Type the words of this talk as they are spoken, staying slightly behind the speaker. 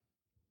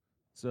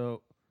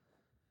So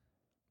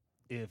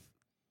if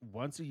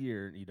once a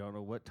year, you don't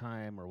know what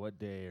time or what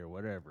day or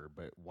whatever,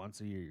 but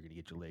once a year you're going to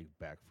get your leg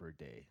back for a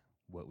day,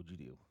 what would you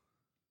do?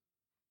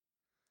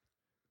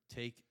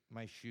 Take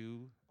my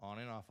shoe on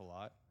and off a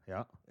lot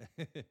Yeah.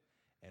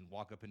 and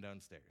walk up and down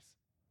stairs.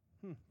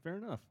 Fair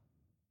enough.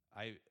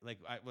 I like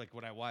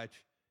when I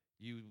watch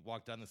you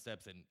walk down the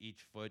steps and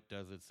each foot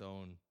does its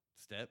own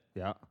step.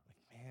 Yeah. Like,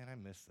 man, I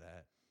miss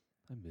that.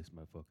 I miss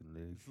my fucking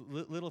legs.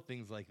 Little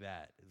things like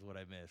that is what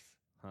I miss.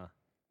 Huh.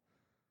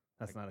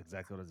 That's not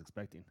exactly what I was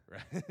expecting.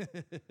 Right.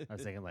 I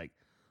was thinking like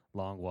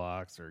long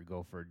walks or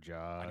go for a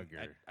jog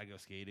or I go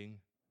skating.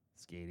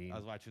 skating. I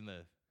was watching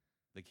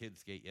the kids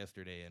skate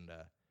yesterday and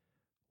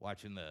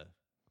watching the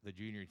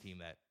junior team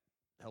that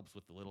helps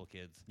with the little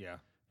kids. Yeah.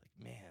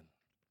 Like, man,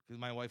 because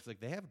my wife's like,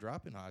 they have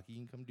drop-in hockey. You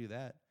can come do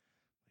that.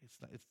 It's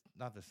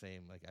not the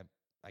same. Like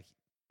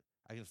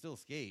I can still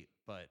skate,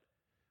 but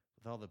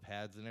with all the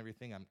pads and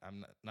everything,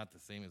 I'm not the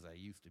same as I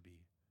used to be.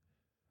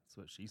 That's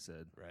what she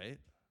said. Right?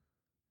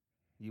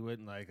 You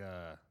wouldn't like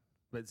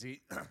but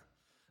see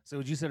so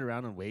would you sit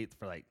around and wait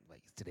for like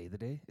is today the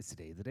day? Is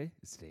today the day?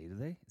 Is today the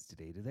day? Is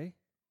today the day?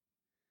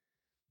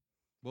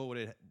 What would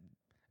it?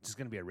 It's just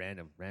gonna be a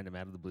random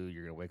out of the blue.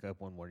 You're gonna wake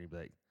up one morning and be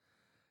like,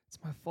 it's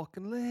my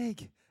fucking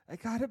leg. I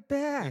got it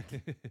back.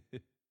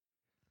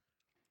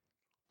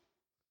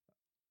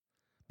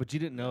 But you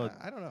didn't know.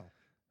 I don't know.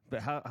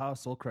 But how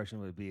soul crushing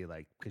would it be?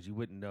 Like, because you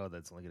wouldn't know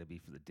that's only gonna be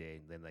for the day,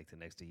 and then like the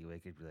next day you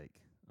wake up, you're like,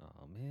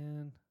 oh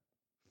man.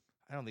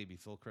 I don't think it'd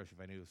be soul crush if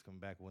I knew it was coming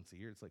back once a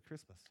year. It's like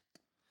Christmas.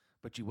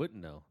 But you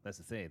wouldn't know. That's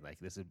the thing. Like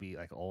this would be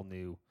like all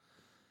new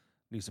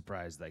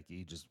surprise. Like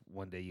you just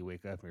one day you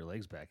wake up and your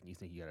leg's back, and you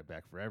think you got it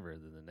back forever.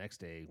 Then the next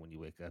day when you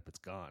wake up, it's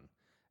gone.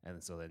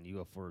 And so then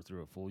you go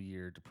through a full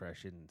year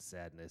depression and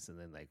sadness, and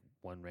then like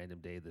one random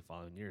day the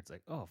following year, it's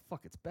like, oh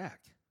fuck, it's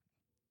back.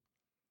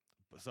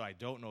 So I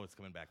don't know it's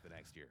coming back the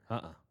next year.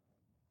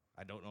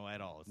 I don't know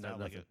at all. It's not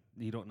like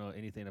you don't know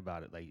anything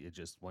about it. Like it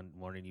just one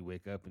morning you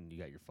wake up and you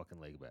got your fucking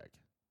leg back.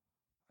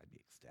 I'd be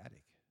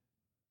ecstatic.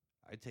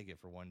 I'd take it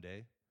for one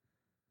day.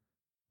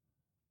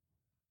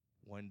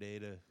 One day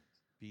to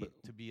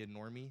be a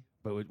normie.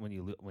 But when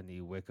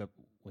you wake up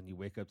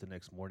the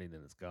next morning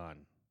and it's gone,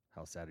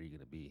 how sad are you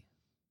going to be?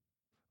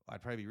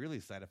 I'd probably be really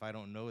sad if I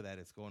don't know that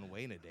it's going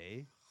away in a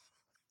day.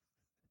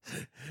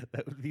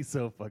 That would be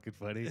so fucking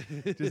funny.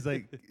 Just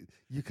like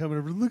you coming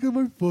over, look at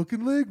my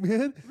fucking leg,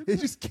 man. It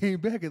just came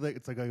back.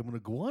 It's like I'm gonna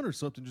go on or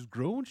something, just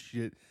growing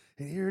shit.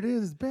 And here it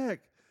is, it's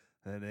back.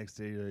 And the next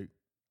day you're like,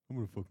 I'm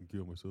gonna fucking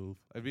kill myself.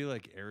 I'd be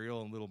like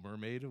Ariel in Little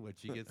Mermaid when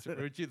she gets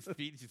feet.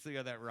 She's sitting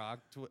on that rock,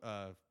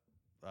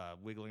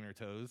 wiggling her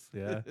toes.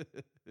 Yeah.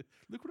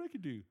 Look what I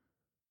can do.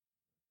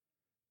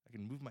 I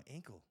can move my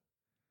ankle.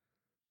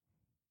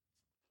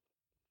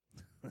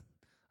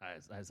 I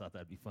thought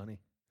that'd be funny.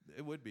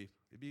 It would be.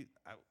 It'd be.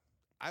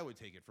 I would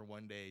take it for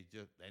one day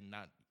and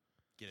not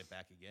get it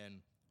back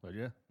again. Would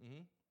you?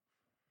 Mm-hmm.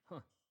 Huh.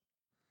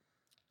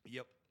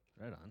 Yep.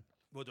 Right on.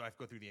 Well, do I have to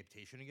go through the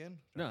amputation again?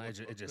 No,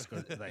 it just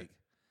goes like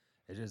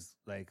it's just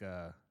like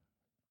a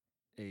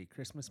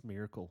Christmas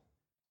miracle,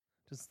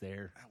 just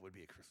there. That would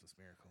be a Christmas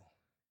miracle.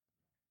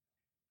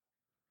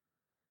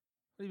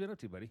 What have you been up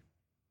to, buddy?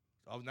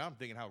 Oh, now I'm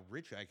thinking how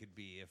rich I could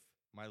be if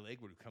my leg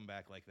would come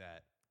back like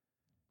that.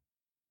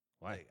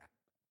 Why? Like,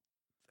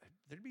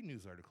 there'd be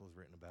news articles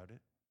written about it.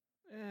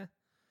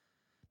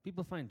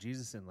 People find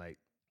Jesus in like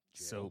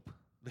Jail. soap.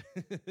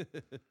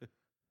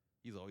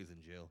 He's always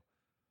in jail.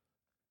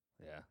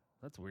 Yeah,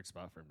 that's a weird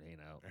spot for him to hang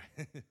out.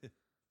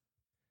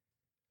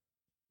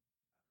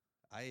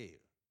 I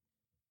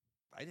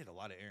did a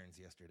lot of errands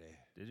yesterday.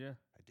 Did you?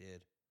 I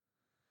did.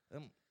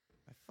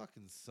 My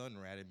fucking son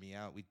ratted me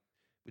out. We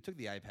took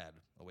the iPad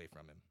away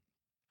from him.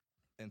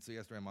 And so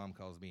yesterday my mom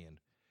calls me and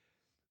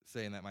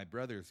saying that my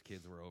brother's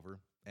kids were over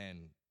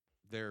and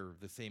they're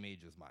the same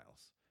age as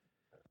Miles.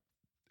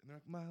 And they're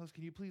like, Miles,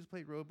 can you please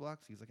play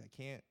Roblox? He's like, I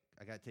can't.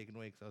 I got taken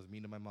away because I was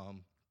mean to my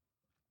mom.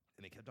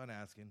 And they kept on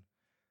asking.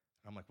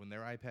 And I'm like, when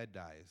their iPad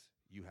dies,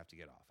 you have to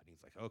get off. And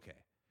he's like, okay.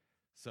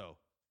 So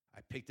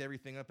I picked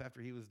everything up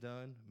after he was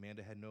done.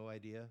 Amanda had no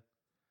idea.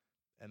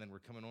 And then we're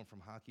coming home from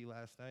hockey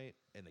last night,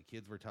 and the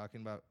kids were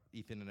talking about,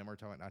 Ethan and them were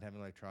talking about not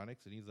having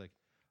electronics. And he's like,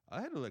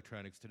 I had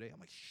electronics today. I'm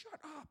like, shut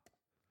up.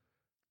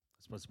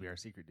 It's supposed to be our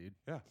secret, dude.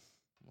 Yeah.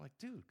 I'm like,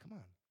 dude, come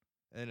on.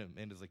 And then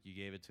Amanda's like, you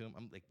gave it to him?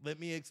 I'm like, let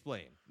me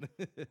explain.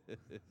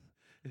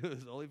 It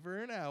was only for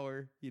an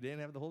hour. You didn't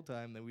have it the whole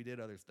time. Then we did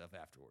other stuff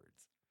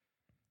afterwards.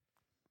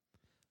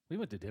 We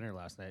went to dinner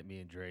last night, me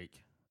and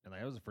Drake, and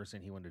that was the first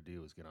thing he wanted to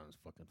do was get on his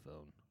fucking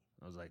phone.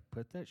 I was like,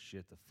 put that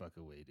shit the fuck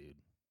away, dude.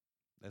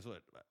 That's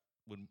what,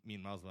 when me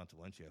and Miles went out to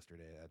lunch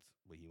yesterday, that's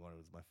what he wanted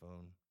was my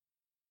phone.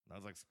 And I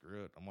was like,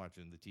 screw it. I'm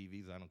watching the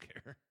TVs. I don't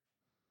care.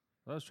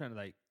 I was trying to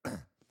I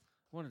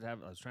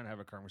was trying to have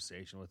a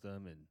conversation with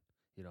him and,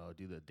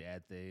 do the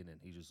dad thing. And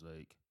he just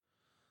like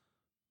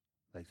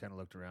kind of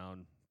looked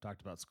around,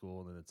 talked about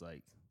school. And then it's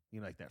like,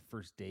 like that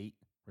first date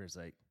where it's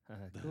like,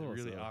 cool.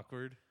 Really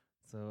awkward.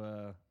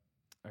 So,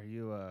 are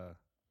you an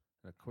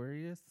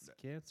Aquarius,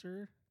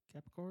 Cancer,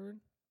 Capricorn?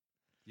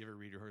 You ever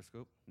read your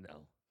horoscope?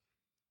 No.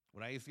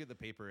 When I used to get the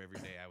paper every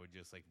day, I would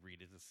just like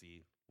read it to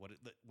see what it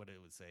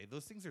would say.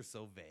 Those things are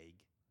so vague.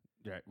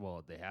 Right.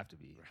 Well, they have to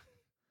be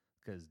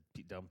because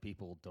dumb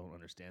people don't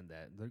understand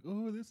that. They're like,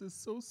 oh, this is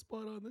so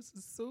spot on. This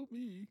is so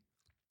me.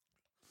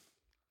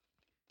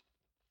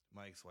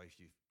 My ex-wife,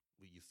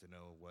 we used to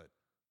know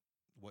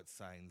what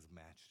signs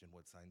matched and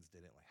what signs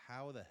didn't. Like,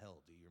 how the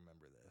hell do you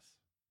remember this?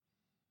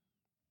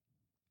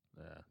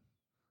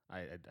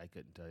 I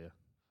couldn't tell you.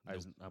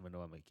 Nope. I'm gonna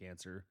know I'm a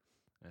Cancer.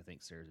 And I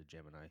think Sarah's a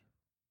Gemini.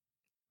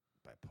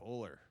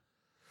 Bipolar,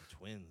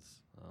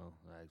 twins. Oh,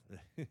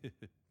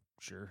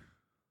 sure.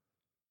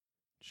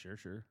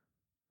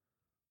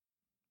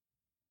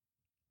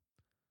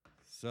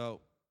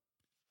 So,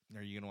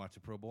 are you gonna watch the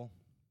Pro Bowl?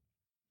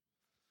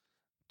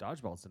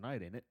 Dodgeball's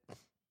tonight, ain't it?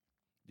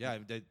 Yeah,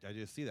 I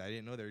just see that. I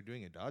didn't know they were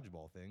doing a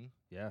dodgeball thing.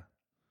 Yeah.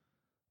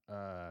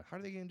 How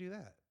are they gonna do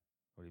that?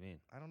 What do you mean?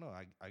 I don't know.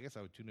 I guess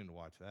I would tune in to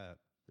watch that.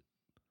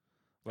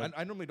 Well-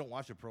 I normally don't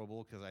watch the Pro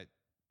Bowl because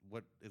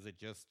what is it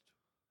just?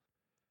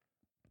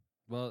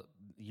 Well,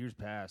 years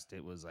past,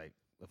 it was like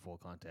a full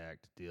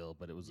contact deal,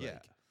 but it was Yeah.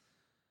 like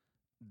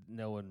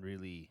no one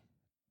really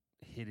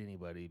hit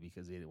anybody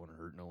because they didn't want to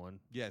hurt no one.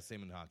 Yeah,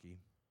 same in hockey.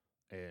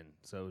 And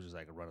so it was just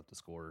like a run up the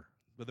score.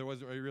 But there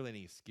wasn't really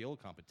any skill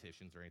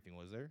competitions or anything,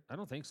 was there? I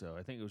don't think so.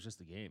 I think it was just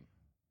the game.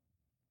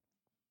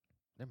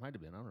 There might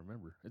have been. I don't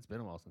remember. It's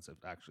been a while since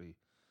I've actually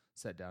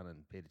sat down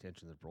and paid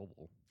attention to the Pro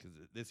Bowl. Because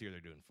this year they're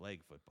doing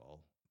flag football,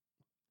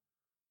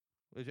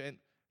 and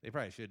they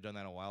probably should have done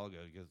that a while ago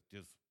because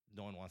just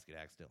no one wants to get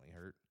accidentally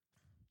hurt.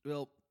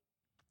 Well,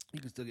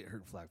 you can still get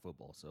hurt in flag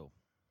football, so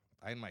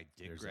I had my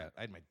dick There's grab. that.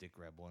 I had my dick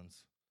grab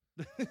once.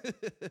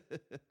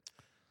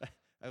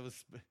 I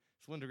was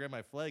spun to grab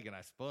my flag and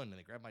I spun and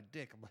they grabbed my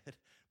dick. I'm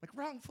like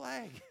wrong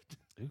flag.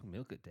 ooh,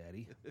 milk it,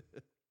 daddy.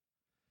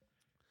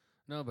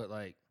 No, but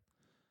like,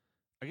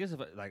 I guess if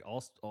like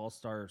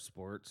all-star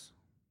sports,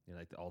 you know,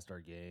 like the All-Star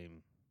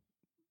game,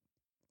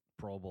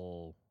 Pro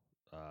Bowl,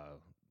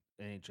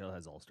 NHL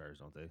has All-Stars,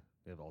 don't they?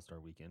 They have All-Star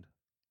weekend.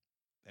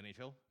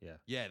 NHL? Yeah.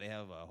 Yeah, they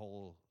have a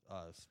whole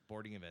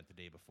sporting event the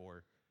day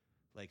before,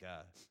 like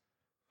a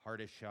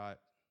hardest shot,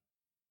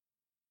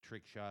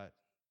 trick shot.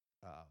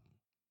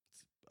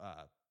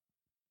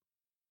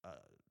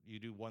 You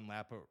do one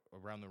lap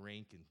around the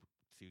rink and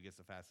see who gets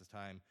the fastest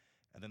time,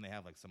 and then they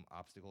have like some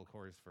obstacle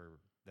course for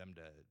them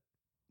to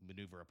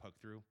maneuver a puck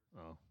through.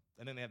 Oh,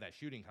 And then they have that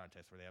shooting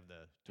contest where they have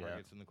the Yeah.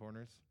 targets in the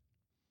corners.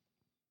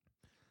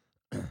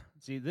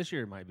 see, this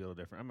year it might be a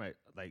little different. I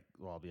might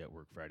I'll be at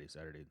work Friday,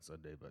 Saturday, and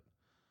Sunday, but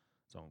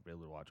so I won't be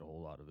able to watch a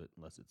whole lot of it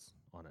unless it's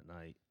on at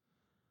night.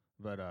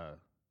 But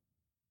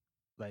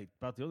like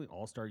about the only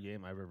All-Star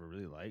game I've ever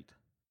really liked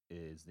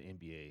is the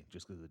NBA,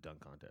 just because of the dunk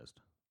contest.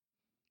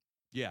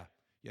 Yeah,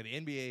 the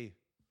NBA.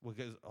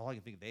 Because all I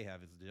can think they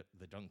have is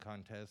the dunk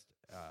contest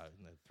and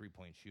the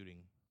 3-point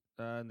shooting.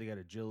 And they got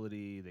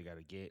agility. They got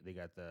They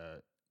got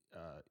the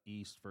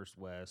East versus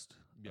West.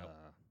 Yep.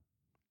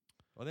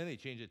 Well, then they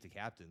changed it to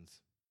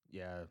captains.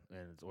 Yeah,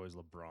 and it's always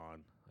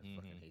LeBron. I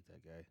fucking Mhm. hate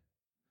that guy.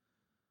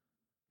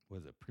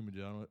 Was it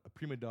a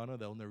prima donna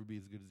that'll never be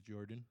as good as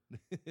Jordan?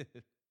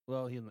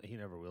 Well, he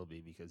never will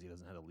be because he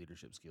doesn't have the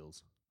leadership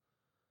skills.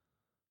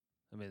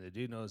 I mean, the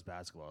dude knows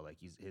basketball. Like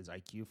his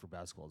IQ for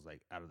basketball is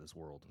like out of this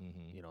world.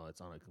 Mhm. You know,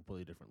 it's on a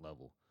completely different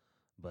level.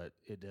 But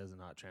it does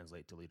not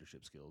translate to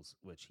leadership skills,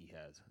 which he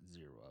has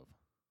zero of.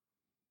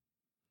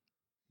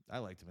 I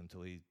liked him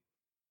until he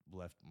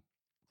left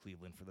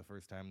Cleveland for the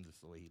first time, just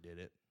the way he did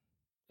it.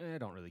 I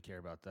don't really care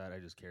about that. I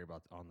just care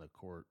about on the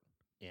court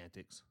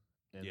antics.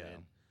 And Yeah.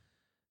 then,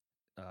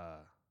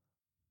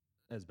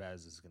 as bad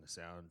as this is going to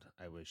sound,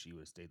 I wish he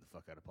would have stayed the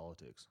fuck out of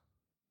politics.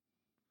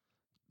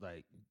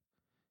 Like,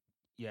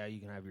 yeah, you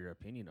can have your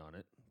opinion on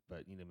it,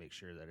 but you need to make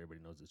sure that everybody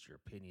knows it's your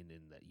opinion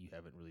and that you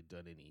haven't really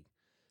done any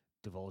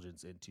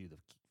divulgence into the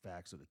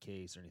facts of the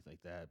case or anything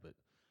like that. But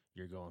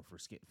you're going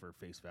for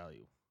face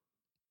value.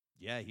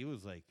 Yeah, he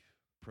was like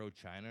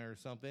pro-China or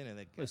something, and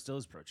Well, he still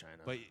is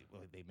pro-China. but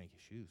they make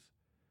his shoes.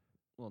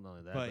 well, not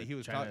only that, but but he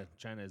was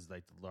China is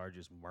like the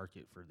largest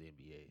market for the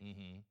NBA.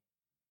 Mm-hmm.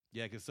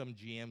 Yeah, because some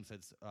GM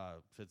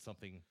said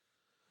something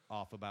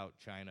off about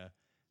China,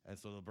 and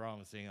so LeBron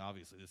was saying,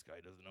 obviously, this guy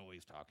doesn't know what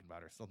he's talking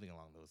about, or something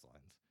along those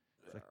lines.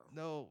 It's like,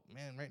 no,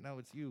 man, right now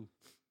it's you.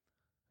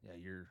 Yeah,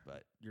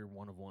 you're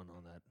one of one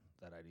on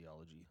that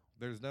ideology.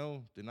 There's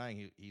no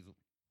denying he's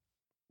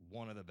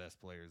one of the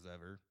best players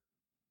ever.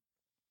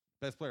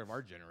 Best player of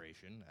our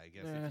generation, I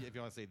guess, if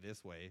you want to say it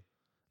this way.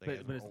 Like,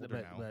 as we're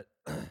older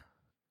now.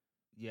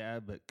 Yeah,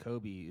 but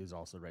Kobe is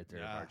also right there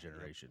in Yeah, our yep.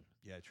 generation.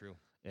 Yeah, true.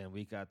 And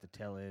we got the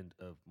tail end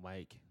of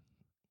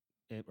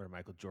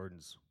Michael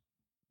Jordan's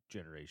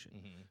generation.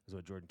 Mm-hmm.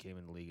 So Jordan came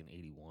in the league in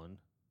 81,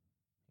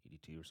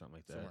 82 or something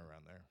like that. Somewhere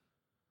around there.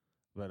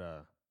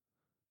 But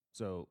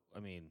so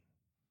I mean,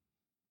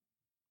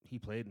 he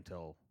played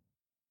until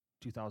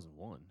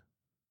 2001.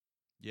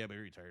 Yeah, but he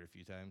retired a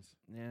few times.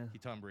 Yeah, He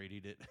Tom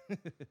Brady'd it.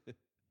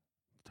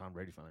 Tom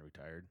Brady finally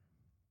retired.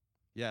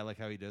 Yeah, I like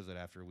how he does it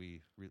after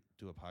we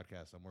do a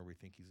podcast on where we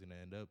think he's going to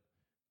end up.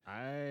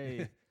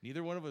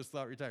 Neither one of us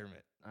thought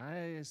retirement.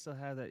 I still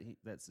have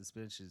that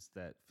suspension,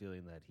 that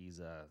feeling that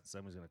he's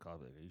someone's gonna call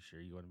me. Like, are you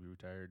sure you want to be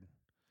retired?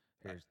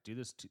 Here, do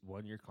this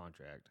 1-year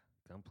contract.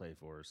 Come play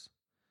for us,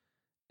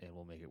 and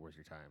we'll make it worth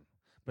your time.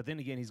 But then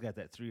again, he's got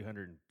that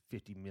 $350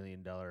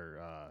 million.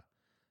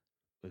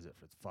 Was it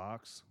for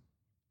Fox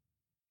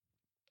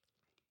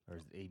or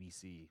is it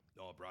ABC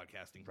Oh,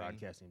 broadcasting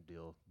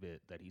deal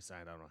bit that he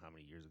signed? I don't know how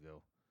many years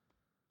ago.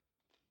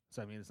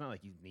 So I mean, it's not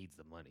like he needs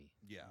the money.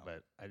 Yeah.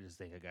 But I just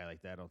think a guy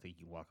like that, I don't think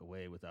you can walk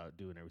away without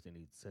doing everything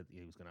he said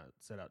he was going to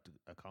set out to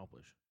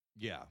accomplish.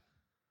 Yeah.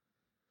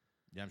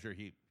 Yeah, I'm sure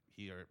he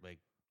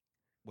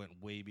went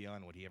way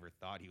beyond what he ever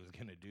thought he was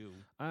going to do.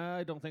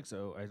 I don't think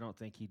so. I don't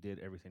think he did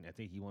everything. I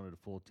think he wanted a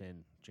full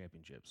 10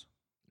 championships.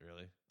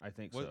 Really? I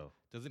think so.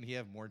 Doesn't he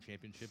have more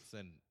championships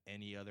than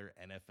any other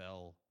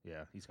NFL?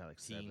 Yeah, he's got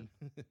like team?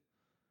 7.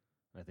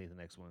 I think the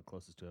next one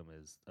closest to him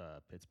is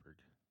Pittsburgh.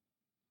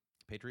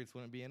 Patriots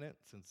wouldn't be in it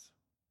since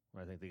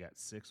I think they got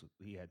 6.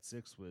 He had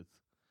 6 with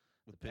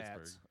the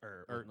Pittsburgh Pats,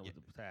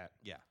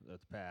 with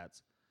the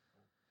Pats.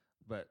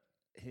 But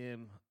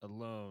him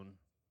alone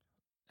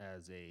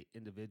as a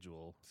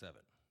individual, 7.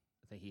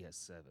 I think he has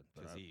 7.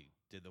 Because he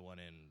did the one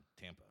in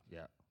Tampa.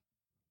 Yeah.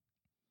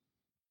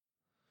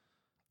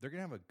 They're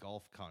going to have a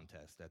golf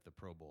contest at the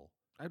Pro Bowl.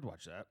 I'd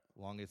watch that.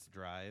 Longest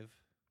drive.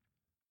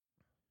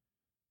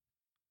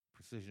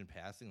 Precision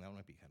passing. That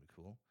might be kind of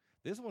cool.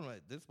 This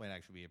might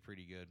actually be a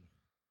pretty good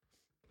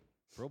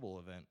Pro Bowl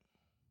event.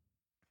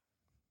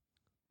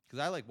 Because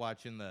I like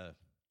watching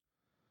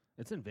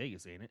It's in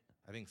Vegas, ain't it?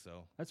 I think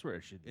so. That's where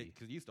it should be.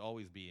 Because it used to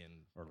always be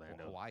in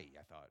Orlando. Hawaii,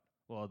 I thought.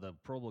 Well, the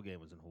Pro Bowl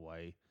game was in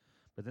Hawaii,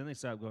 but then they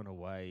stopped going to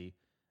Hawaii,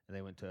 and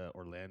they went to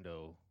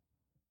Orlando.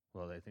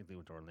 Well, I think they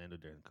went to Orlando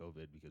during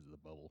COVID because of the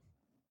bubble.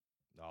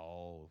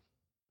 Oh,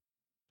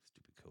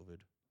 stupid COVID.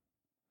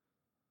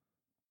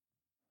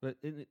 But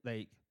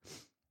my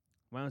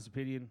honest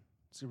opinion,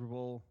 Super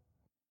Bowl,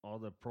 all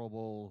the Pro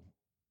Bowl,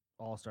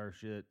 All-Star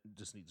shit,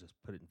 just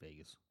put it in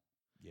Vegas.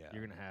 Yeah.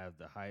 You're going to have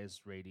the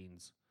highest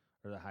ratings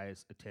or the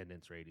highest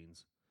attendance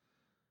ratings.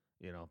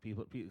 You know,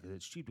 people because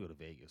it's cheap to go to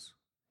Vegas.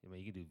 I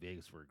mean, you can do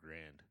Vegas for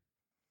 $1,000.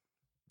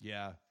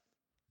 Yeah.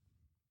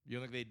 You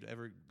don't think they'd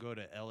ever go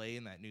to L.A.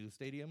 in that new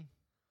stadium?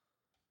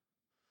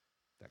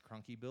 That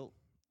Kroenke built?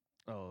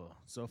 Oh,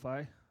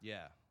 SoFi?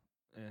 Yeah.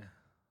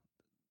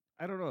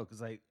 I don't know,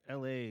 because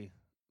L.A.,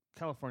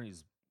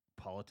 California's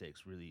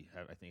politics really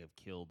have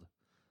killed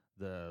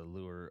the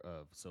lure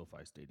of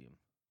SoFi Stadium.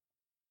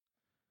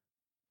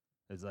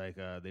 It's like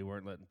they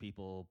weren't letting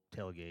people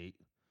tailgate.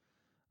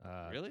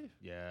 Really?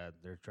 Yeah,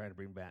 they're trying to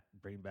bring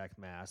back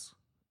masks,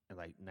 and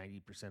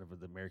 90% of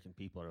the American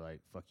people are like,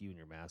 "Fuck you and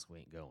your mask, we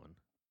ain't going."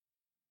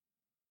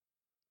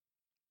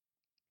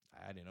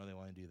 I didn't know they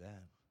wanted to do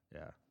that.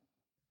 Yeah,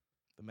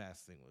 the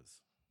mask thing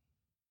was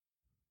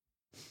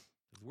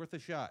worth a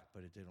shot,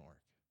 but it didn't work.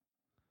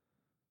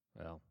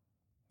 Well,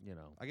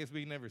 I guess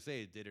we can never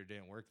say it did or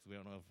didn't work because we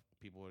don't know if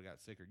people would have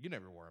got sick or you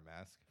never wore a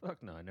mask.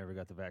 Fuck no, I never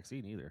got the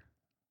vaccine either.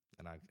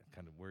 And I'm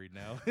kind of worried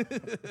now.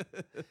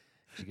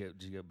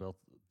 Did you get both?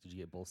 Did you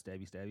get both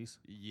stabbies?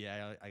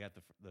 Yeah, I got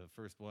the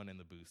first one and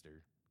the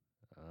booster,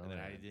 Oh, and then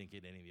man. I didn't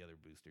get any of the other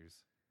boosters.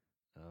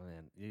 Oh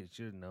man, you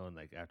should have known.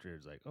 After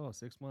it's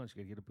 6 months,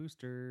 you gotta get a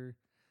booster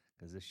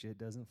because this shit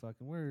doesn't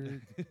fucking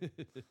work.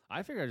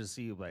 I figured I'd just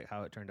see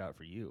how it turned out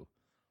for you.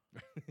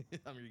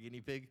 I'm your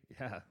guinea pig.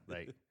 Yeah,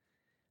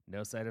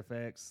 no side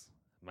effects.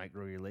 Might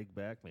grow your leg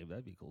back. Maybe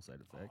that'd be a cool side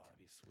effect. Oh, that'd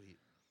be sweet.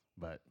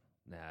 But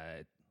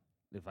nah,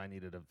 if I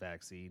needed a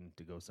vaccine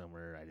to go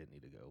somewhere, I didn't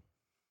need to go.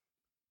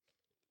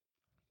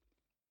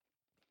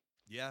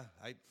 Yeah,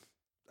 I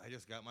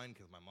just got mine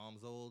because my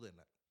mom's old and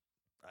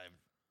I have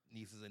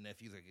nieces and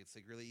nephews that get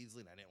sick really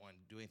easily, and I didn't want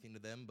to do anything to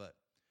them. But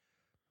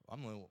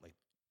I'm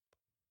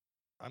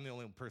the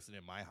only person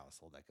in my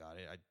household that got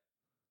it. I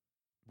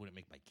wouldn't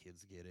make my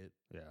kids get it.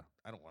 Yeah.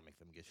 I don't want to make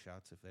them get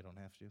shots if they don't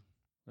have to.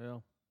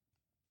 Well,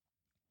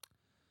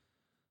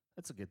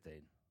 that's a good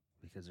thing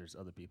because there's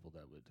other people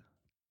that would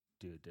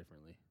do it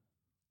differently.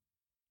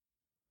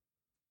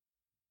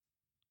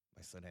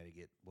 My son had to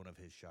get one of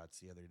his shots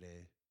the other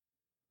day.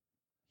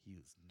 He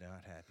was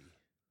not happy.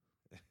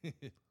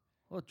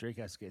 Well, Drake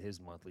has to get his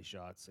monthly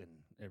shots, and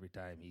every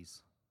time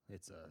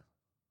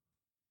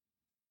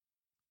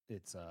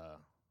it's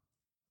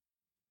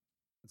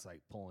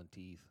like pulling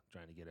teeth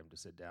trying to get him to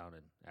sit down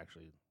and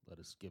actually let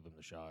us give him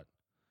the shot.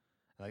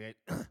 I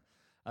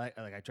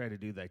try to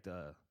do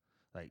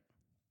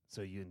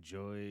so you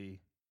enjoy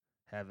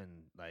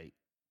having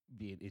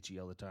being itchy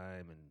all the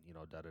time and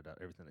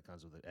everything that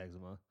comes with the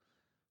eczema.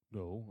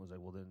 No, I was like,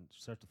 well then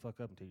shut the fuck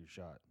up and take your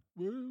shot.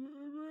 You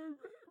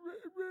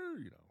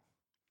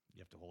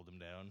have to hold him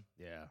down.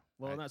 Yeah.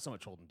 Well, not so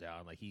much hold him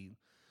down. He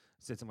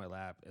sits on my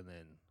lap and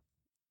then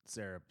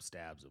Sarah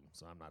stabs him,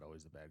 so I'm not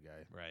always the bad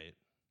guy. Right.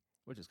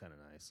 Which is kind of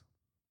nice.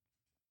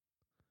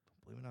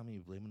 Don't blame it on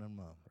me, blame it on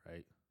Mom.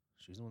 Right.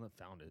 She's the one that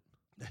found it.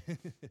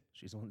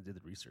 She's the one that did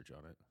the research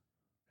on it.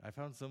 I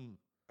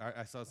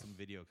saw some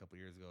video a couple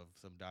years ago of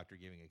some doctor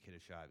giving a kid a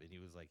shot, and he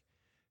was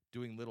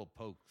doing little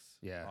pokes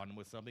Yeah. on him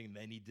with something, and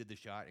then he did the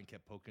shot and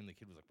kept poking. The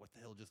kid was like, "What the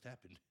hell just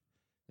happened?"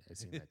 I've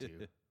seen that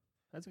too.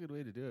 That's a good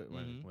way to do it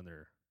when Mhm. when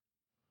they're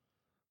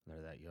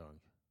that young.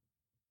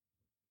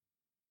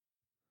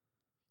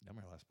 I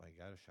remember last time I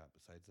got a shot.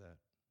 Besides that,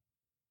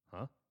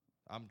 Huh?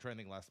 I'm trying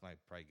to think. Last time I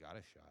probably got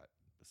a shot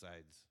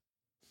besides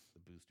the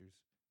boosters.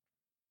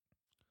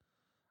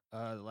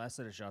 The last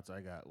set of shots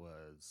I got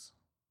was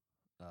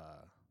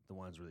the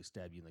ones where they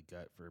stab you in the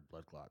gut for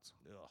blood clots.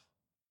 Ugh.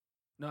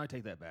 No, I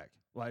take that back.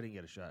 Well, I didn't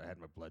get a shot. I had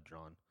my blood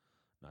drawn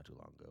not too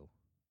long ago.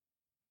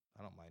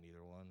 I don't mind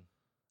either one.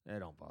 It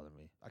don't bother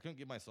me. I couldn't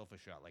give myself a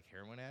shot like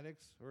heroin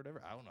addicts or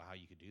whatever. I don't know how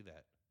you could do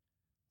that.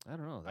 I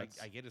don't know.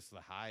 I get it's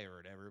the high or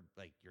whatever.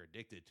 Like you're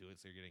addicted to it,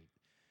 so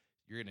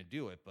you're gonna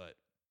do it. But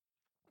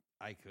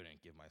I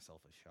couldn't give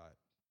myself a shot.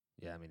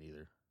 yeah, me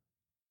neither.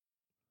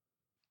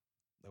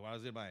 Like when I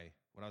was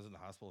in the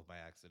hospital with my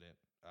accident,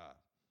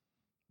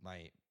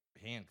 my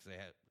hand, because they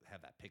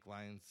had that pick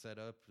line set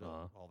up,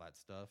 all that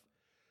stuff.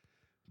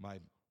 My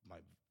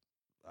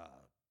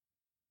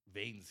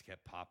veins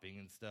kept popping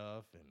and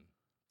stuff, and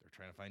they're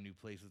trying to find new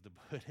places to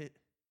put it.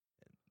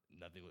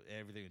 And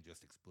everything would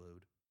just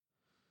explode.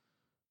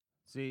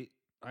 See,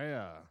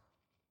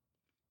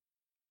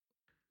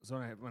 so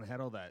when I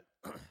had all that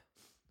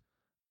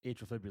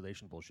atrial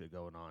fibrillation bullshit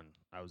going on,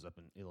 I was up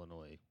in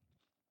Illinois,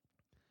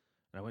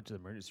 and I went to the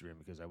emergency room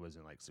because I was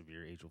in like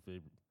severe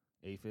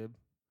AFib,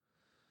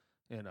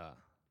 and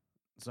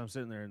so I'm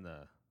sitting there in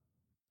the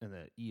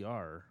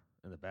ER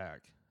in the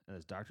back, and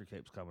this doctor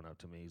keeps coming up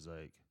to me. He's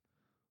like,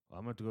 well,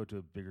 "I'm going to go to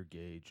a bigger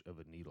gauge of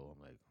a needle."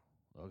 I'm like,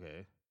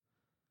 "Okay."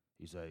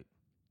 He's like,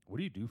 "What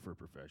do you do for a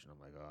profession?" I'm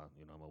like,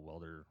 I'm a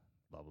welder,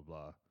 blah, blah,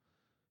 blah."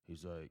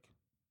 He's like,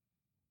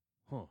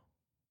 "Huh."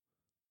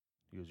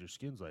 He goes, "Your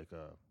skin's like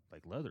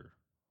leather."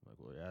 I'm like,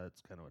 "Well, yeah,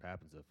 that's kind of what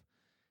happens if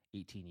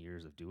 18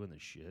 years of doing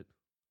this shit.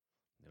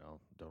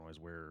 Don't always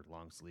wear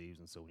long sleeves,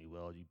 and so when you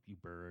weld, you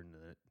burn,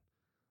 and it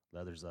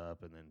leathers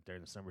up, and then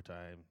during the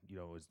summertime, you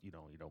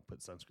don't put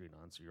sunscreen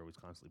on, so you're always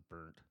constantly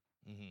burnt."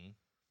 Mm-hmm.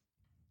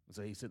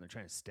 So he's sitting there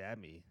trying to stab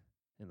me,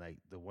 and like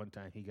the one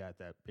time he got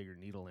that bigger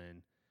needle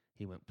in,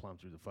 he went plumb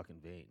through the fucking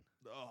vein.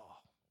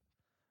 Oh,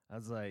 I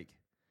was like,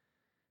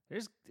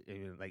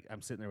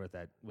 I'm sitting there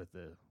with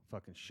the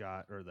fucking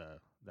shot or the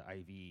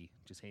IV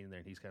just hanging there,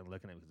 and he's kind of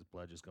looking at me because his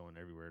blood just going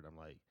everywhere, and I'm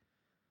like,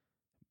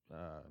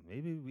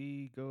 maybe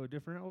we go a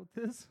different route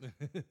with this.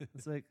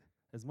 It's like,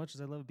 as much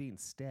as I love being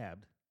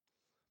stabbed,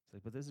 it's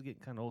like, but this is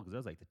getting kind of old because that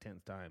was like the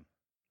 10th time.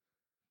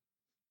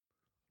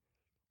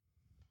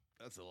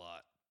 that's a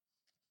lot.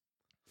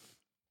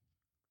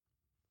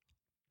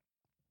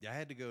 Yeah, I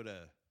had to go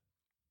to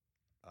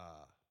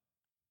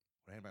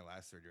when I had my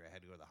last surgery, I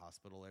had to go to the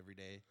hospital every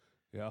day.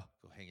 Yeah.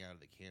 Go hang out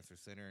at the cancer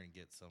center and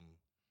get something.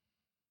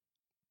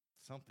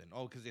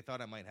 Oh, because they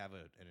thought I might have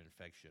an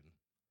infection.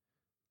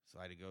 So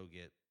I had to go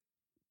get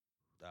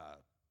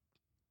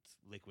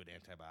liquid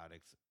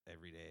antibiotics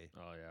every day.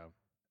 Oh, yeah.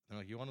 They're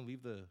like, "You want to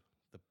leave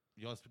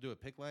you want us to do a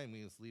pick line?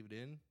 We just leave it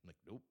in?" I'm like,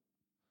 "Nope.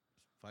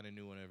 Just find a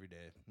new one every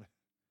day."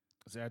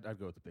 See, I'd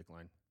go with the pick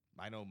line.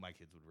 I know my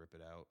kids would rip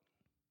it out.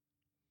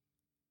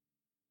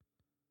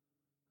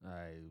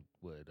 I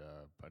would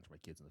punch my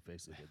kids in the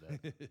face if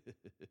they did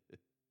that.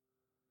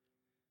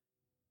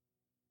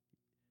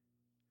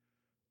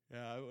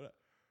 Yeah,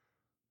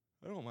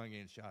 I don't mind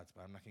getting shots,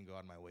 but I'm not going to go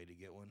out of my way to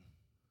get one.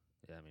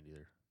 Yeah, me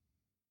neither.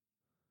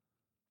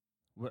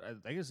 What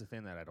I guess the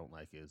thing that I don't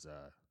like is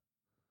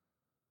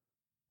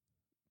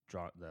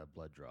the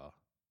blood draw,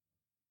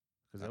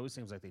 because it always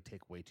seems like they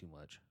take way too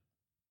much.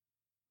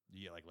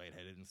 You get like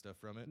lightheaded and stuff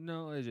from it?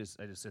 No, I just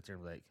sit there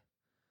and be like,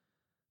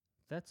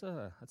 that's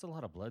a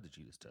lot of blood that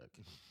you just took.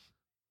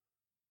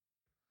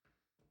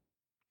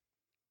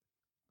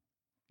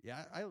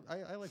 Yeah,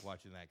 I like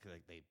watching that because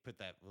like, they put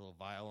that little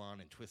vial on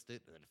and twist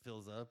it, and then it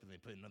fills up, and they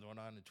put another one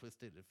on and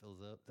twist it, and it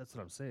fills up. That's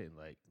what I'm saying.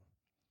 Like,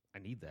 I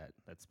need that.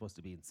 That's supposed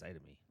to be inside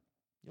of me.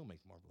 You'll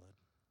make more blood.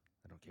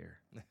 I don't care.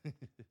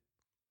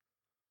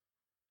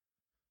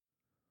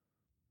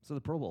 So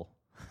the Pro Bowl.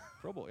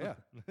 Pro Bowl, yeah.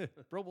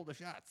 Pro Bowl the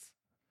shots.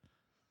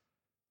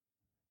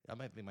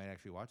 They might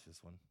actually watch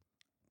this one.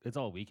 It's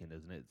all weekend,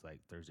 isn't it? It's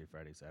like Thursday,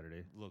 Friday,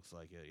 Saturday. Looks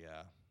like it,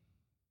 yeah.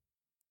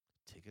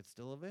 Tickets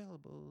still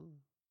available.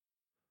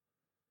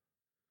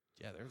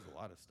 Yeah, there's a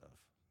lot of stuff.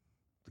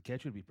 The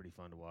catch would be pretty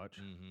fun to watch.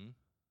 Mm-hmm.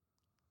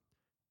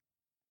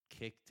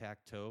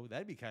 Kick-tack-toe.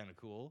 That'd be kind of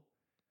cool.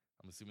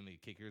 I'm assuming the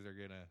kickers are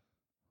going to...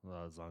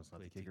 Well, as long as it's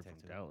not the kicker from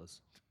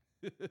Dallas.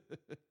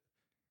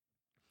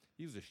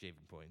 Use the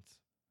shaving points.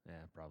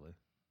 Yeah, probably.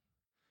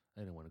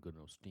 I didn't want to go to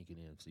no stinking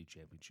NFC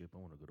championship. I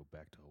want to go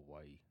back to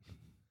Hawaii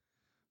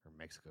or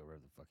Mexico,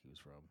 wherever the fuck he was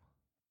from.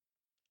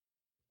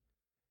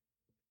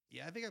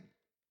 Yeah, I think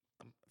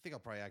I'll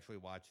probably actually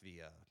watch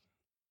the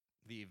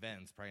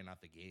events, probably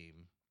not the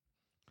game.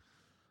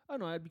 I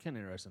don't know. I'd be kind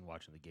of interested in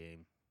watching the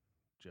game,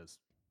 just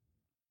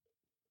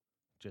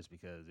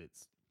because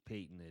it's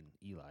Peyton and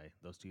Eli.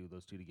 Those two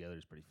together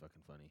is pretty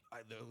fucking funny.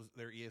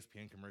 They're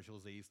ESPN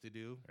commercials they used to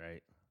do,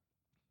 right?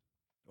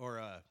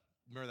 Or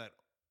remember that?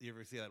 You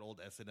ever see that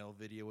old SNL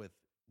video with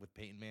with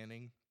Peyton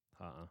Manning,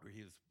 Uh-uh. where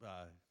he was.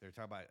 They're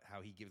talking about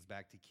how he gives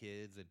back to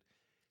kids and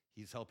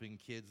he's helping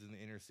kids in the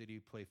inner city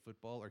play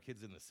football or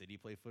kids in the city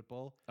play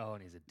football. Oh,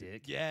 and he's a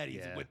dick. Yeah, and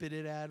he's whipping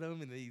it at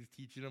them, and then he's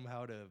teaching them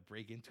how to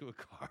break into a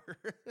car.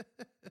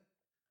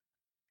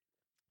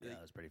 Yeah,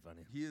 that's pretty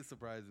funny. He is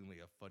surprisingly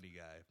a funny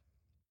guy.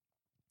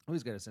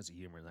 Always got a sense of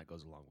humor, and that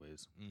goes a long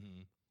ways.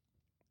 Mm-hmm.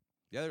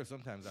 Yeah, there were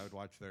sometimes I would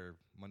watch their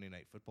Monday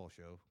Night Football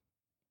show.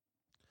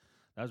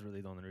 That was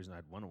really the only reason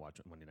I'd want to watch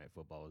Monday Night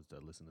Football was to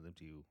listen to them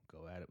two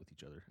go at it with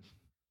each other.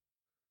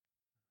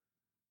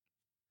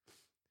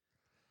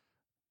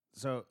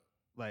 So,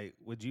 like,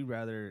 would you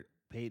rather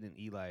Peyton and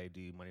Eli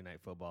do Monday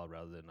Night Football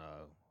rather than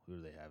who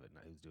do they have it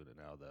now? Who's doing it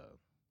now?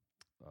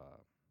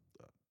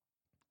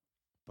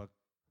 Buck?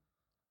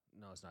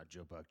 No, it's not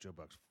Joe Buck. Joe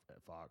Buck's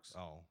at Fox.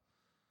 Oh,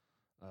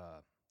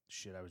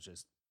 Shit, I was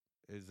just.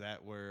 is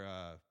that where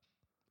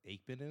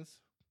Aikman is?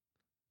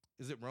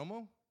 Is it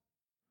Romo?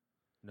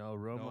 No,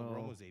 Romo. No,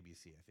 Romo's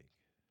ABC, I think.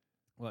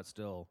 Well, it's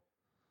still.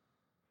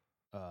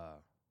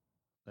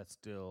 That's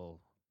still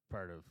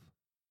part of.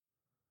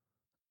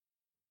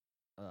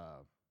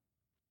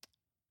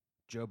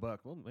 Joe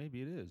Buck. Well,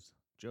 maybe it is.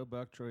 Joe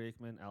Buck, Troy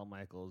Aikman, Al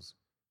Michaels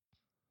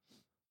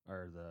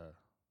are the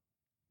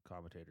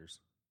commentators.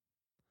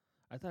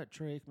 I thought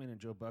Troy Aikman and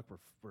Joe Buck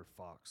were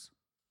Fox.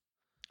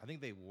 I think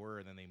they were,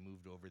 and then they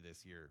moved over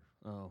this year.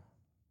 Oh,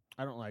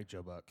 I don't like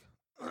Joe Buck.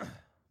 I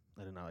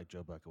did not like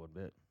Joe Buck one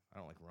bit. I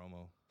don't like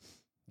Romo.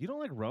 You don't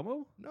like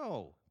Romo?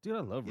 No. Dude, I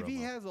love Romo. If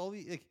he has all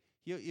the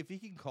if he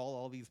can call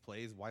all these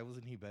plays, why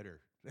wasn't he better?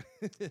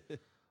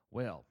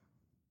 Well,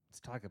 let's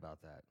talk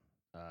about that.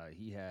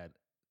 He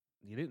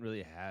didn't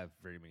really have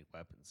very many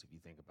weapons if you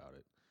think about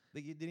it.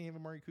 Didn't he have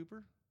Amari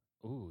Cooper?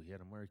 Ooh, he had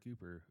Amari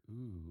Cooper.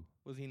 Ooh.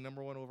 Was he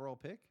number 1 overall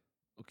pick?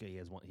 Okay, he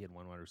had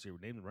one wide receiver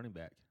named the running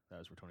back. That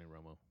was for Tony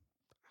Romo.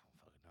 I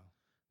don't fucking know.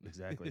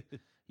 Exactly.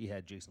 He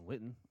had Jason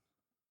Witten.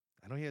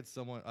 I know he had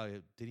someone.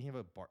 Did he have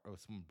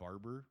some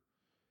barber?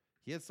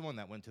 He had someone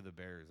that went to the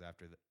Bears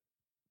after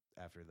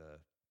the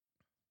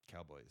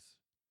Cowboys.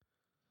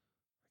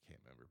 I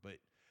can't remember, but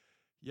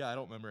yeah, I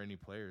don't remember any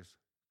players.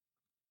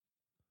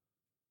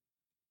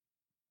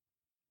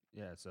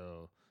 Yeah,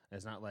 so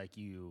it's not like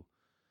you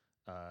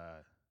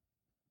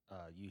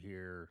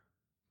hear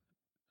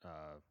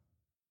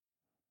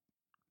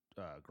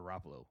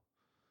Garoppolo,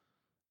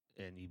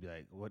 and you'd be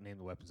like, "What name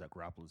the weapons that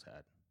Garoppolo's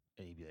had?"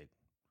 And you'd be like,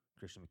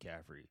 Christian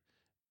McCaffrey,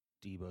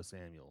 Debo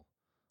Samuel.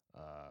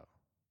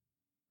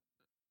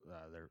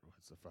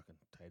 What's the fucking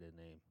tight end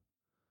name?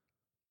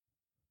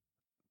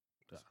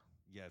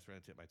 Yeah, it's right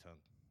on the tip of my tongue.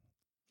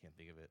 Can't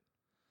think of it.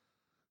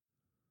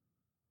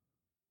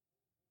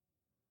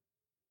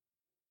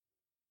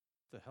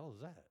 What the hell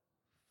is that?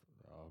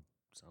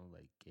 Sounded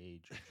like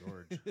Gage or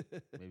George.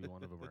 Maybe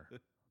one of them are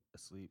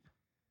asleep.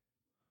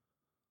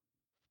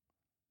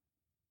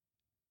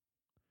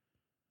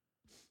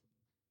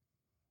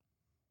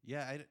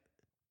 Yeah,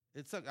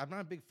 I'm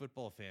not a big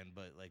football fan,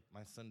 but like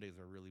my Sundays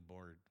are really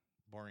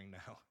boring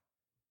now.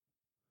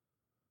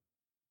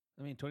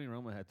 I mean, Tony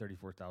Romo had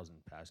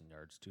 34,000 passing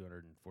yards,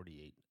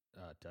 248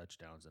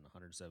 touchdowns, and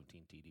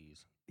 117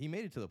 TDs. He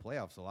made it to the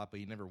playoffs a lot, but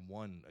he never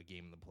won a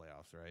game in the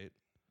playoffs, right?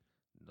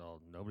 No,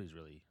 nobody's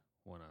really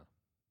won a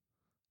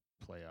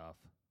playoff.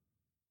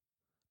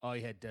 Oh,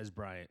 he had Des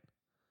Bryant.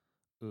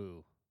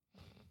 Ooh.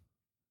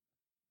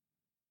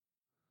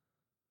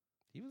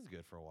 He was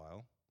good for a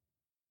while.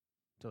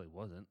 Until he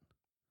wasn't.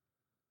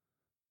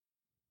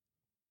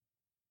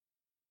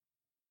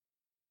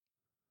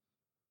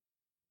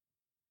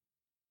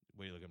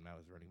 Wait, you look up now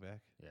as running back?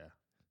 Yeah.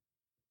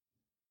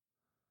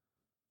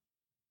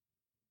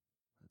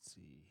 Let's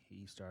see.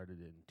 He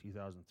started in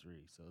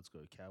 2003. So let's go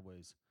to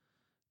Cowboys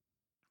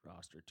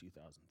roster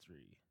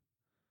 2003.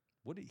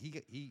 What did he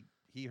get?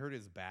 He hurt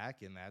his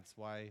back, and that's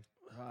why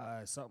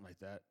Something like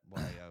that.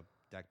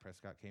 Dak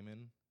Prescott came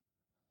in.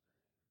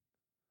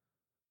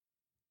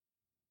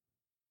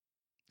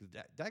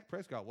 Dak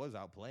Prescott was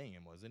outplaying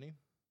him, wasn't he?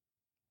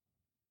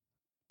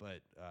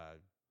 But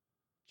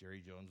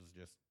Jerry Jones was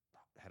just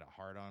had a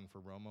hard on for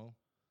Romo.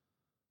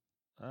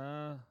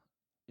 To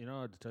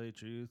tell you the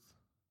truth,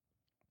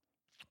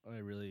 I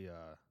really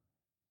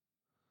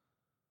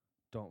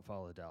don't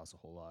follow the Dallas a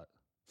whole lot.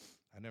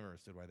 I never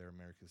understood why they're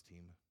America's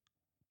team.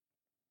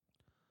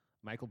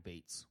 Michael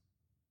Bates.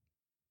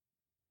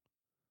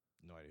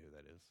 No idea who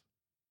that is.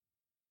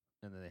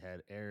 And then they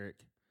had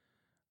Eric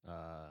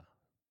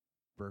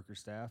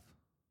Burkerstaff.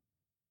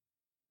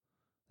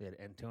 They had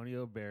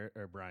Antonio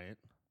Bryant,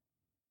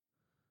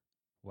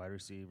 wide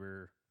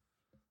receiver.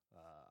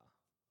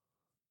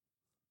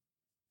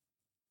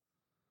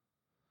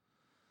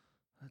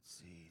 Let's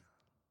see.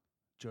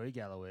 Joey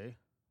Galloway,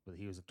 but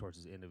he was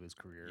towards the end of his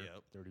career.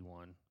 Yep.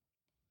 31.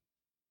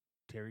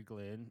 Terry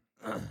Glenn,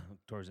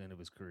 towards the end of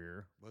his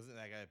career. Wasn't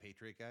that guy a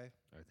Patriot guy?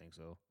 I think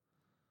so.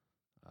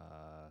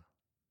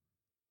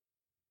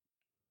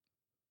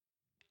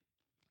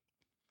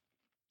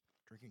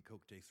 Drinking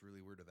Coke tastes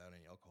really weird without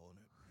any alcohol in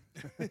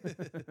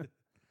it.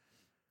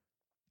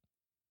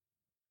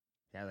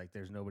 Yeah, like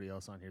there's nobody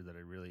else on here that I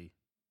really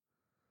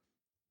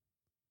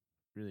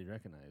really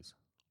recognize.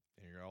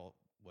 And you're all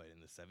what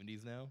in the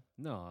 70s now?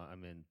 No, I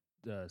mean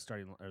the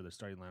starting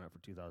lineup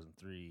for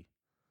 2003.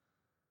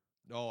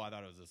 Oh, I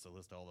thought it was just a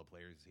list of all the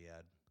players he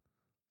had.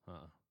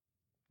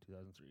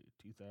 2003,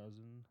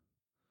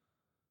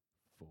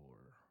 2004.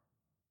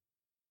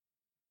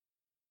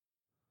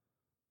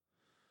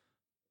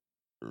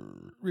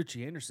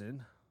 Richie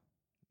Anderson,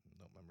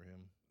 Don't remember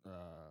him.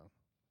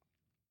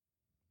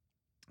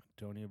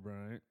 Tony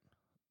Bryant.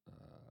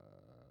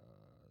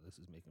 This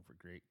is making for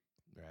great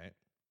Right.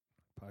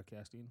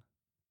 podcasting.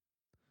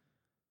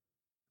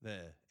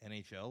 The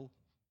NHL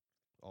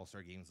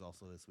All-Star Games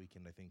also this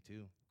weekend, I think,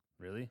 too.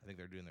 Really? I think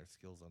they're doing their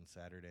skills on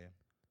Saturday.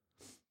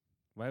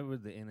 Why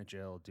would the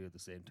NHL do it at the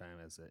same time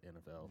as the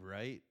NFL?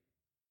 Right?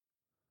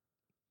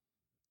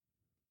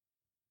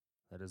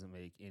 That doesn't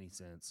make any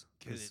sense.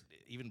 Because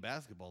even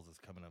basketball's is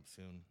coming up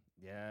soon.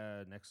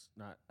 Yeah,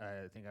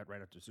 I think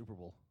right after Super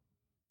Bowl.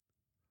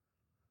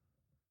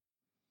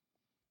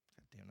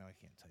 God damn, now I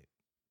can't type.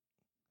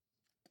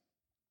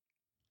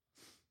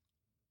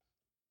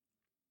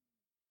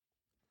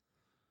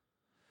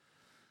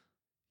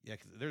 Yeah,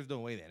 because there's no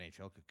way the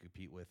NHL could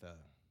compete with.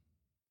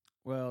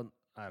 Well,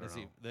 I don't Let's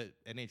know. see.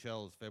 The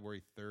NHL is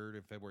February 3rd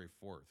and February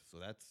 4th, so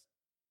that's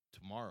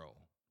tomorrow.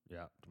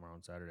 Yeah, tomorrow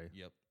and Saturday.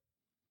 Yep.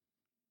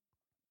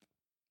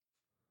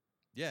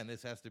 Yeah, and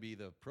this has to be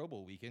the Pro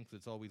Bowl weekend because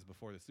it's always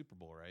before the Super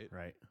Bowl, right?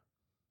 Right.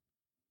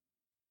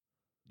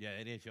 Yeah,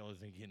 NHL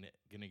isn't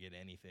gonna get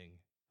anything.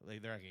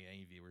 Like they're not getting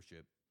any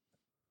viewership.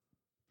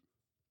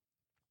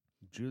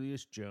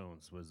 Julius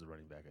Jones was the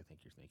running back I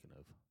think you're thinking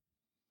of.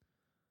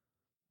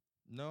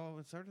 No,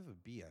 it started with a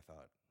B, I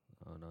thought.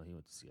 Oh, no, he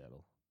went to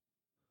Seattle.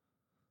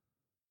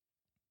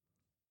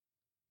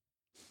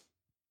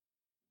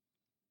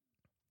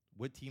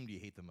 What team do you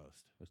hate the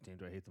most? Which team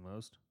do I hate the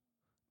most?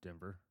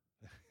 Denver.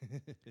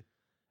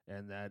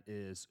 And that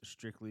is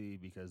strictly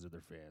because of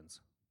their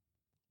fans.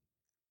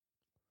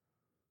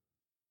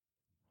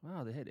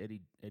 Wow, they had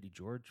Eddie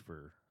George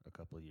for a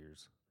couple of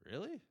years.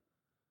 Really?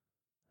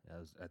 That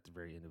was at the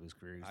very end of his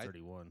career. He's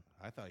 31.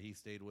 I thought he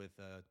stayed with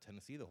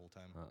Tennessee the whole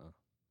time.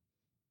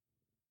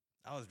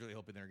 I was really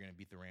hoping they were going to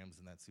beat the Rams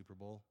in that Super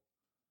Bowl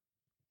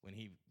when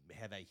he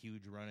had that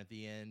huge run at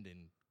the end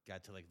and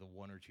got to like the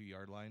 1 or 2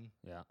 yard line.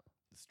 Yeah.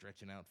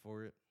 Stretching out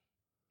for it.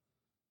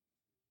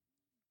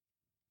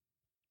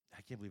 I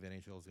can't believe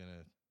NHL is going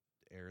to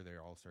air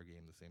their All-Star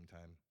game the same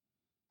time.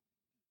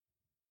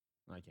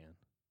 I can.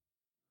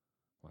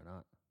 Why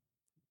not?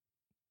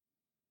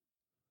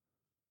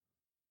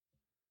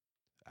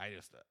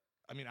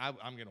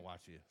 I'm going to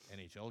watch the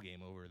NHL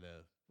game over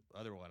the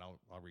other one. I'll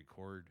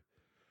record.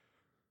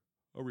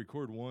 I'll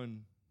record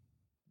one,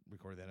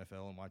 record the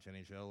NFL and watch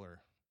NHL,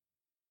 or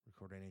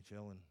record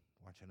NHL and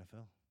watch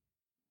NFL.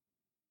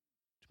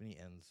 Too many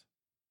ends.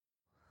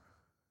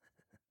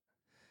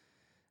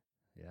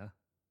 Yeah.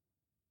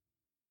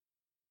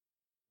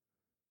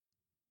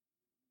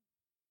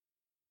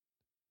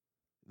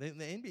 The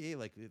NBA,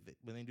 like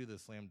when they do the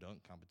slam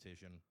dunk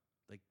competition,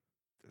 like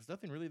there's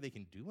nothing really they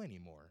can do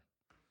anymore.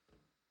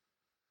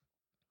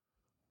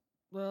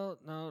 Well,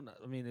 no.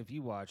 I mean, if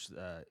you watch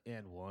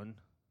and one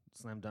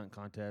slam dunk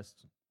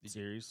contest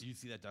series, Did you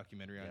see that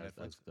documentary on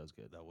Netflix? That was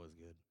good. That was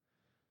good.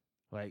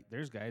 Like,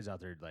 there's guys out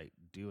there like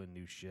doing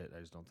new shit. I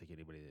just don't think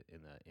anybody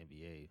in the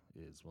NBA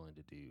is willing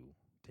to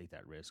take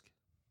that risk.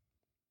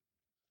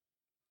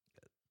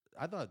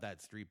 I thought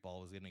that street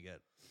ball was going to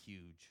get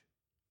huge.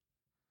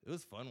 It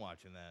was fun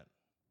watching that.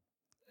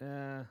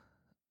 I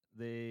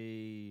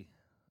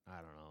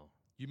don't know.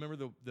 You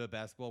remember the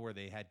basketball where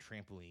they had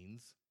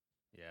trampolines?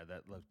 Yeah,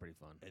 that looked pretty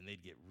fun. And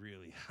they'd get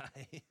really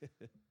high.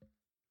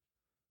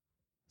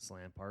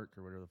 Slam Park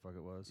or whatever the fuck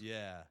it was.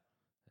 Yeah.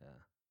 Yeah.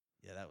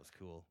 Yeah, that was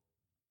cool.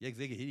 Yeah, because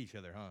they could hit each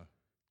other, huh?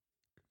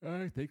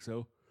 I think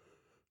so.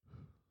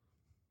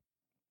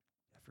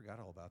 I forgot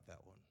all about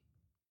that one.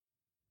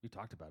 We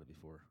talked about it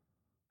before.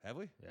 Have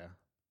we? Yeah.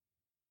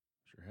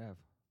 Sure have.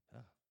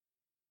 Yeah.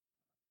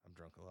 I'm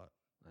drunk a lot.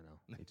 I know.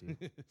 Me too.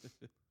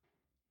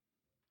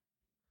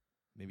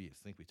 Maybe you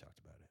think we talked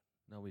about it.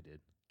 No, we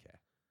did. Okay.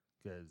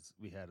 Because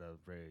we had a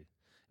very...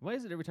 Why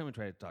is it every time we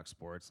try to talk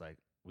sports, like,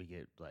 we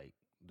get, like,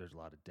 there's a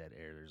lot of dead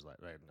air. There's,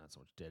 like, not so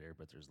much dead air,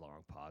 but there's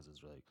long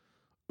pauses. We're like,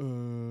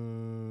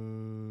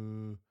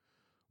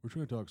 we're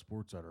trying to talk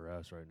sports out our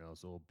ass right now,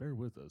 so bear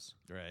with us.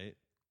 Right.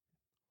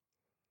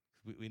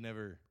 We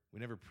never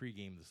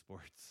pregame the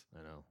sports.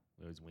 I know.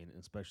 We always win,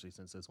 especially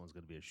since this one's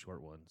going to be a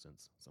short one,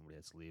 since somebody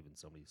has to leave and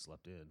somebody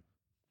slept in.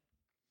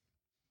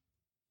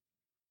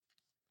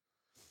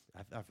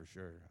 I thought for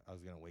sure I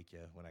was going to wake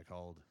you when I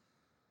called.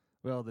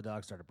 Well, the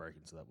dog started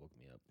barking, so that woke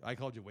me up. I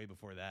called you way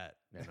before that.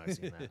 Yeah, no, I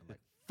seen that. I'm like,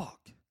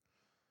 fuck.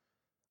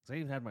 So I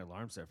even had my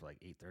alarm set for like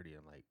 8:30.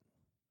 I'm like,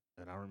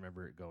 and I don't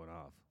remember it going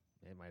off.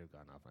 It might have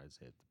gone off. I just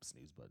hit the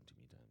snooze button too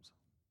many times.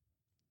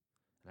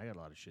 And I got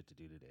a lot of shit to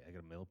do today. I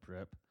got a meal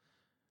prep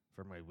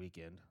for my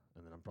weekend,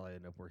 and then I'm probably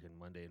end up working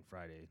Monday and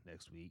Friday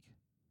next week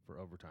for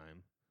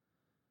overtime.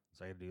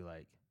 So I got to do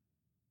like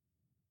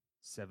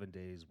 7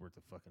 days worth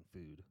of fucking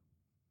food.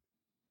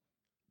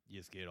 You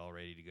just get all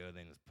ready to go,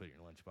 then just put your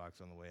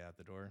lunchbox on the way out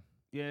the door.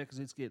 Yeah, because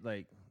it's get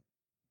like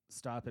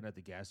stopping at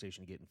the gas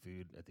station, getting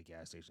food at the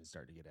gas station,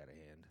 starting to get out of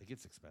hand. It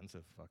gets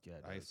expensive. Fuck yeah,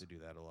 it I used does. to do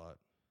that a lot.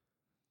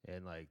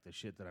 And like the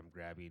shit that I'm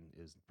grabbing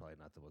is probably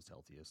not the most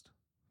healthiest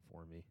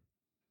for me,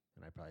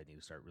 and I probably need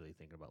to start really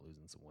thinking about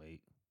losing some weight.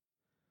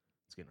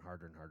 It's getting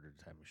harder and harder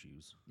to tie my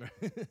shoes.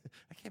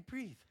 I can't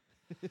breathe.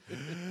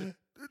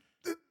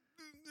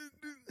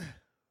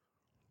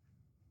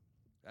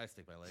 I just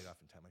take my leg off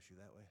and tie my shoe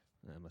that way.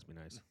 That must be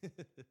nice.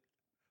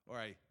 Or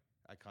I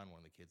con one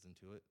of the kids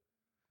into it.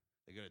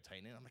 They go to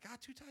tighten it. I'm like,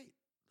 too tight.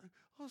 Like,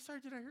 oh, sorry,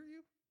 did I hurt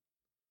you?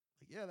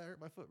 Like, yeah, that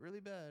hurt my foot really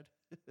bad.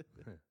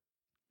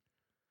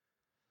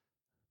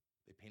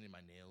 They painted my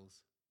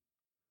nails.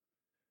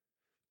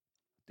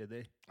 Did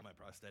they? On my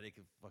prosthetic,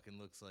 it fucking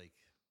looks like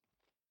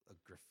a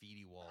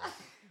graffiti wall.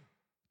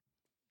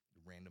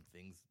 Random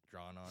things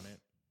drawn on it.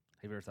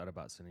 Have you ever thought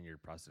about sending your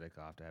prosthetic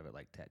off to have it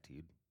like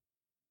tattooed?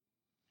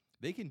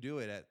 They can do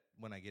it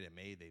when I get it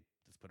made. They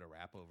just put a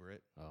wrap over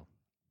it. Oh,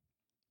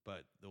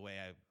 But the way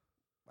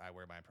I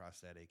wear my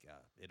prosthetic,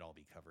 it'd all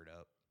be covered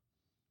up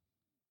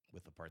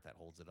with the part that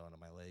holds it onto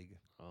my leg.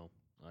 oh,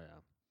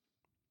 yeah.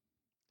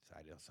 So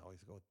I just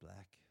always go with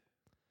black.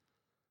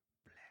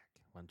 Black.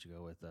 Why don't you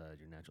go with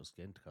your natural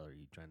skin color? Are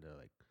you trying to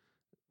like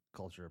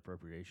culture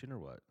appropriation or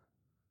what?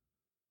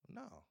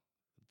 No,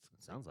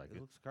 It sounds like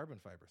it. looks carbon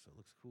fiber, so it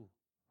looks cool.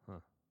 Huh.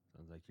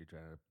 Sounds like you're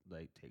trying to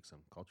like take some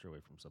culture away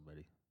from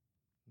somebody.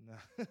 No,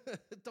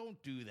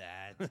 don't do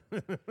that.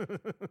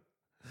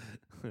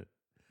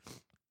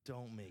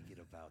 Don't make it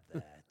about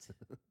that.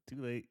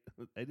 Too late.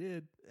 I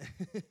did.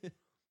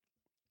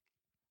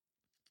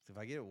 So if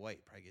I get it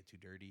white, probably get too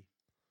dirty.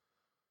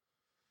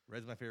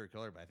 Red's my favorite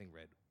color, but I think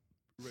red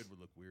would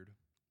look weird.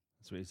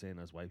 That's what you're saying.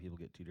 Us white people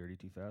get too dirty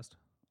too fast.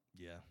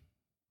 Yeah.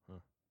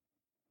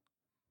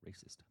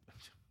 Racist.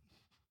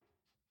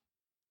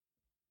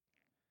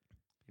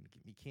 You're gonna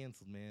get me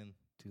canceled, man.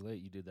 Too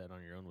late. You did that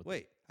on your own. With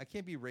Wait, I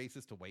can't be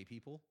racist to white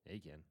people. Yeah,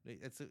 you can.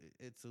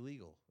 It's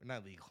illegal. Or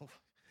not legal.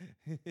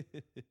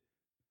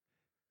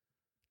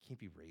 Can't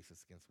be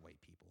racist against white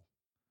people.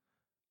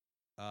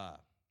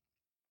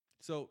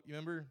 So you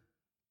remember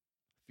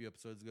a few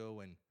episodes ago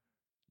when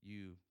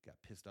you got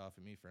pissed off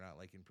at me for not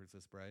liking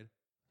Princess Bride?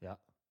 Yeah.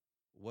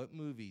 What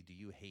movie do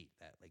you hate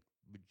that like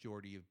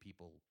majority of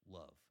people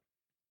love?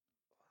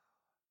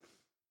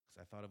 Because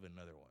I thought of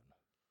another one.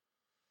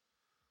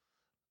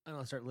 And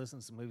I'll start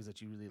listening to some movies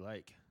that you really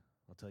like.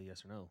 I'll tell you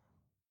yes or no.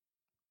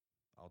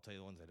 I'll tell you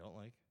the ones I don't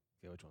like.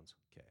 Okay, which ones?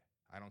 Okay.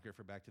 I don't care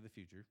for Back to the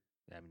Future.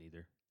 Yeah, me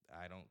neither.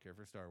 I don't care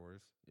for Star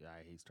Wars. Yeah,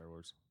 I hate Star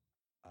Wars.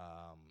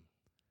 Um,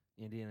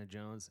 Indiana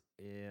Jones,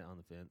 on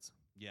the fence.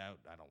 yeah,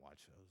 I don't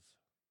watch those.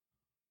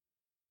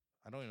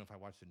 I don't even know if I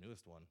watched the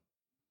newest one.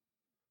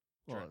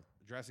 Well,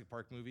 Jurassic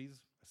Park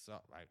movies.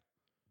 I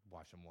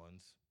watched them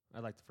once. I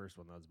like the first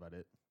one. That was about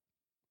it.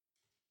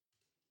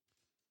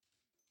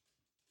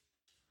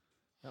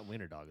 That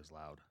wiener dog is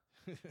loud.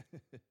 That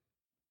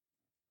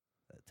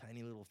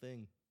tiny little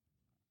thing.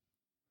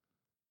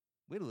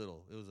 Wait a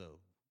little. It was a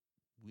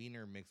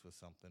wiener mixed with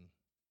something.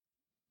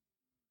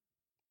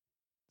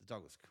 The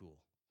dog was cool,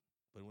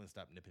 but it wouldn't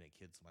stop nipping at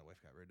kids, so my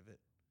wife got rid of it.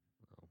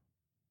 Oh,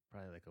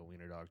 probably like a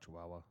wiener dog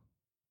chihuahua.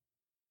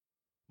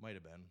 Might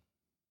have been.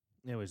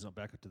 Anyways, no,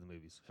 back up to the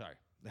movies. Sorry.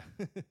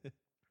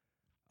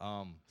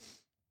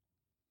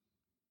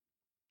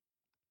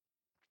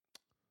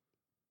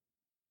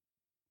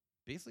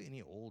 Basically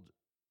any old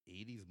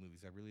 80s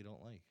movies I really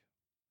don't like.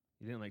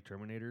 You didn't like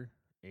Terminator,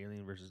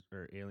 Alien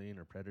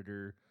or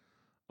Predator,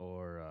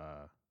 or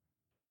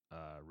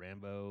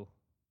Rambo,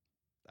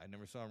 I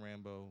never saw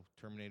Rambo.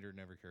 Terminator,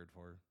 never cared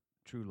for.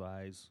 True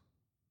Lies,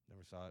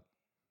 Never saw it.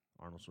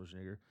 Arnold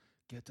Schwarzenegger.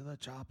 Get to the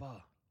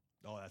chopper.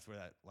 Oh, that's where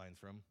that line's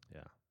from.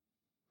 Yeah.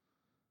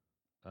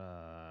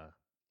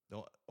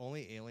 The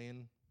only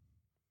Alien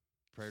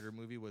Predator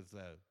movie was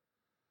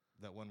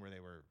that one where they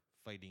were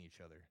fighting each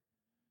other.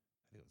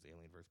 I think it was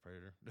Alien vs.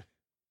 Predator.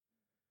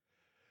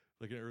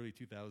 Like an early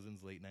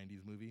 2000s, late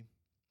 90s movie.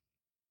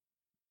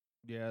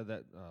 Yeah,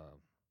 that.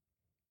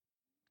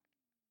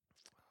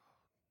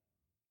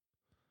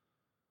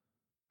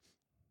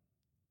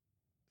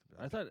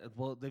 I thought,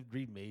 well, they've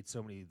remade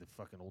so many of the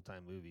fucking old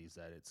time movies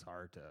that it's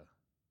hard to.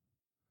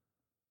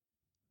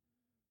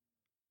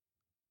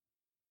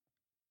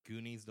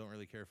 Goonies, don't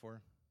really care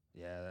for.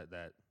 Yeah,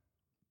 that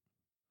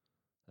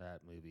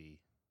movie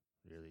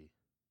really.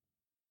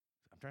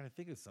 I'm trying to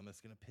think of something that's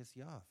going to piss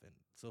you off. And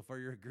so far,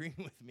 you're agreeing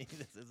with me.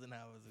 This isn't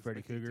how I was Freddy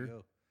expecting it to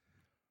Krueger?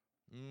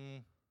 go.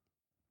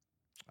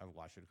 I've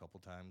watched it a couple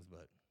times,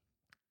 but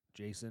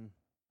Jason.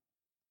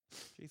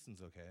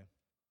 Jason's okay.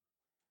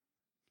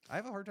 I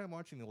have a hard time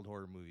watching the old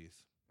horror movies.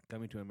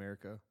 Coming to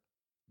America.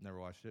 Never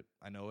watched it.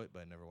 I know it,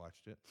 but I never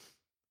watched it.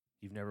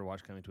 You've never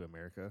watched Coming to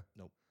America?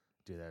 Nope.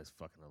 Dude, that is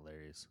fucking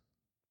hilarious.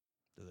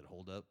 Does it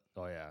hold up?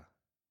 Oh, yeah.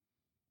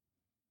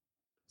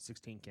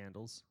 16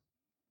 Candles.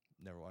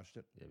 Never watched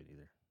it. Yeah, me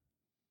neither.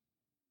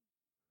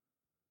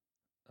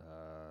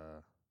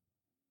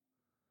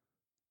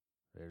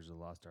 There's a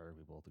Lost Ark.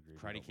 We both agree. we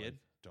Karate don't Kid. like.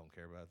 Don't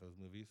care about those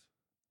movies.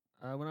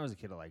 When I was a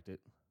kid, I liked it.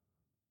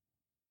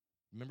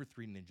 Remember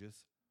Three Ninjas?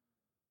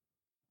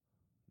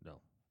 No.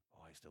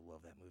 Oh, I still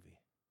love that movie.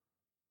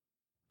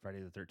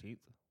 Friday the 13th?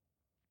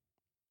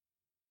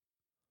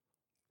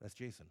 That's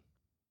Jason.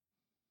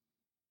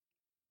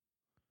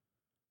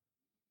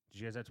 Did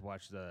you guys have to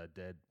watch the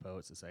Dead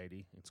Poet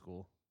Society in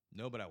school?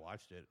 No, but I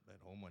watched it at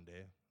home one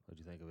day. What'd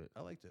you think of it?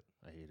 I liked it.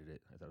 I hated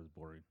it. I thought it was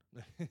boring.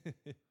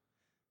 It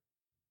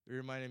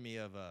reminded me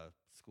of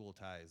School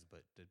Ties,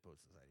 but Dead Poet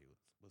Society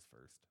was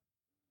first.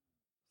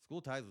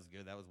 School Ties was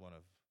good. That was one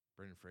of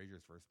Brendan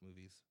Fraser's first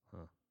movies.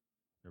 Huh.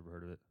 Never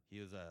heard of it. He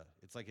was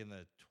it's like in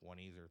the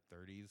 20s or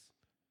 30s.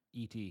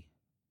 E.T.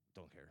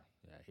 Don't care.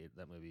 Yeah, I hate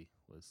that movie.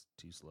 Was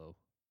too slow.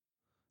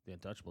 The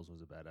Untouchables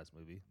was a badass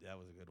movie. That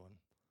was a good one.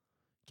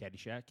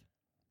 Caddyshack?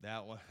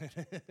 That one.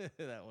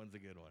 That one's a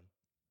good one.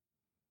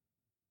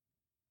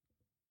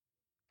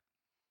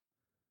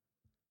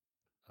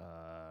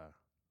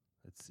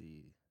 Let's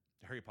see.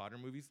 Harry Potter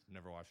movies?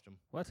 Never watched them.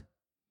 What?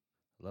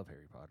 Love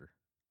Harry Potter.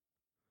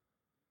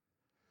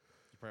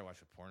 You probably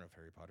watched a porn of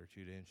Harry Potter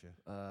too, didn't you?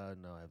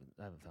 No,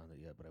 I haven't found it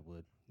yet, but I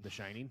would. The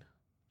Shining?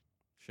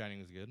 Shining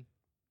was good.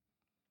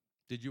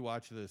 Did you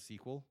watch the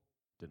sequel?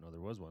 Didn't know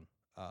there was one.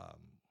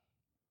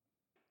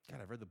 God,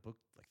 I've read the book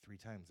like 3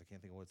 times. I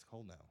can't think of what it's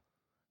called now.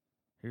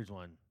 Here's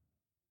one.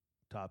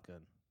 Top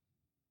Gun.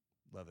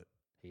 Love it.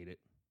 Hate it.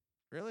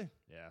 Really?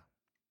 Yeah.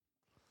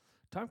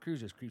 Tom Cruise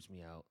just creeps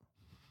me out.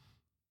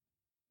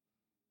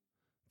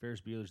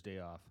 Ferris Bueller's Day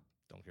Off.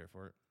 Don't care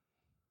for it.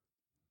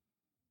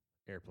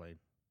 Airplane.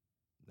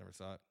 Never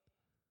saw it.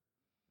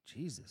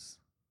 Jesus.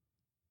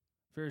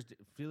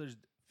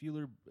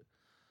 Bueller,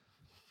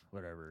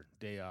 whatever,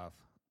 Day Off.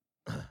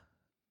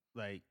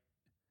 Like,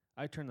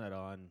 I turned that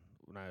on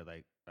when I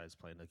was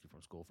playing Nookie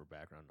from school for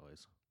background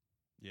noise.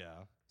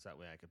 Yeah. So that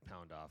way I could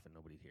pound off and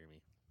nobody'd hear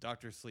me.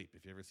 Doctor Sleep.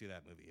 If you ever see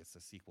that movie, it's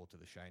a sequel to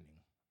The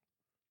Shining.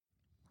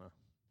 Huh.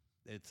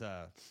 It's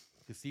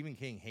because Stephen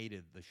King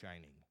hated The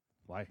Shining.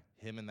 Why?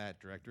 Him and that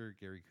director,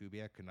 Gary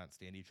Kubiak, could not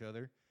stand each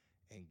other.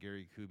 And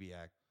Gary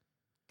Kubiak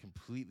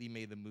completely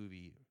made the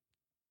movie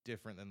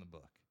different than the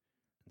book.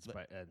 In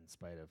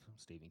spite of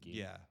Stephen King.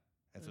 Yeah.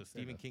 And so Fair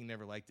Stephen enough. King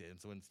never liked it.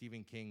 And so when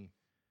Stephen King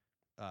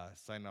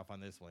signed off on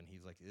this one,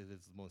 he's like, it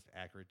is the most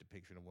accurate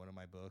depiction of one of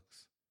my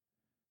books.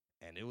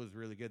 And it was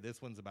really good.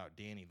 This one's about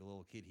Danny, the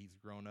little kid. He's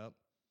grown up.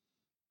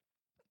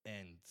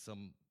 And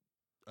some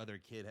other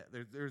kid.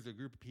 There's a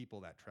group of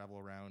people that travel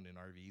around in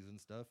RVs and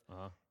stuff.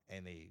 Uh-huh.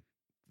 And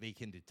they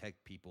can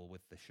detect people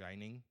with the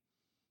Shining.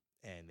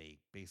 And they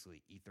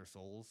basically eat their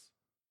souls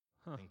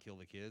and kill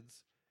the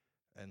kids.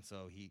 And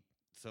so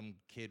some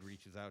kid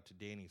reaches out to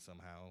Danny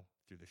somehow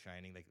through the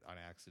Shining, like on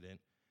accident.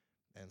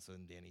 And so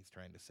then Danny's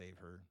trying to save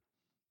her.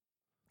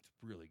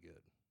 It's really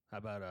good. How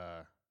about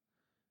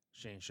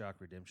Shane Shock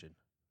Redemption?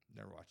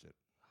 Never watched it.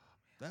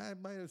 I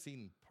might have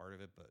seen part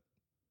of it, but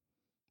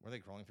were they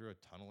crawling through a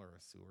tunnel or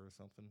a sewer or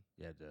something?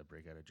 You had to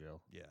break out of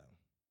jail. Yeah.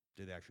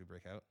 Did they actually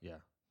break out? Yeah.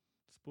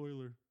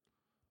 Spoiler.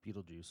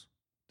 Beetlejuice.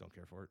 Don't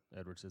care for it.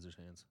 Edward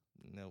Scissorhands.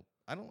 No,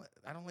 I don't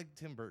like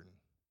Tim Burton.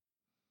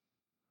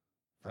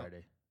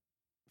 Friday.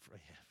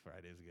 Yeah,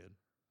 Friday's good.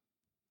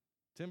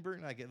 Tim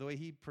Burton, I get the way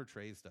he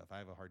portrays stuff. I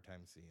have a hard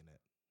time seeing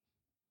it.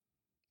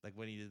 Like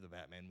when he did the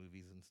Batman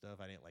movies and stuff,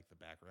 I didn't like the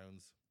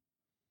backgrounds.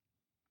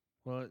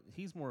 Well,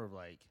 he's more of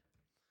like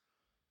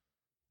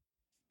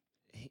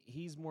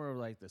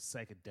the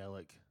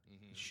psychedelic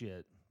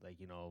shit. Like,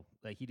 you know,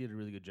 like he did a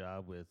really good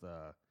job with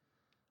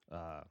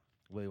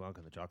Willy Wonka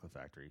and the Chocolate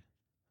Factory.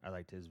 I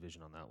liked his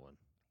vision on that one.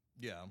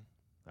 Yeah.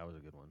 That was a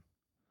good one.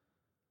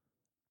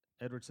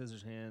 Edward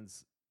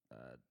Scissorhands,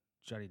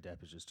 Johnny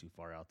Depp is just too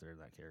far out there in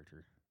that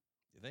character.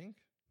 You think?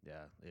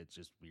 Yeah, it's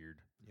just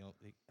weird. You know,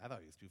 I thought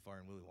he was too far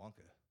in Willy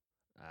Wonka.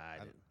 I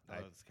thought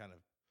it was kind of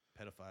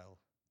pedophile.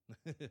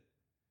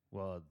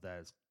 Well,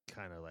 that's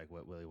kind of like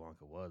what Willy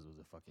Wonka was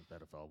a fucking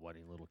pedophile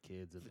wanting little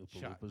kids and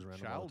Oompa Loompas around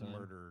him all the time. Child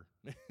murder.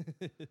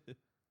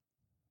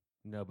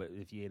 No, but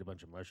if you ate a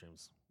bunch of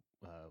mushrooms,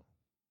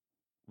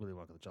 Willy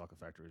Wonka the Chocolate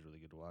Factory is really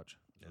good to watch.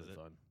 It's Is really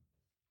it? fun.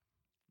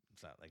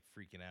 It's not like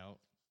freaking out.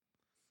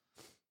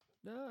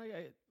 No,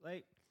 I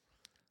like,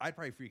 I'd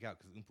probably freak out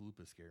because Oompa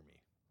Loompas scare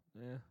me.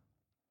 yeah.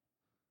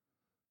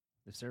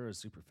 If Sarah was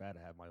super fat,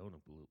 I'd have my own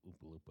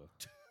Oompa Loompa.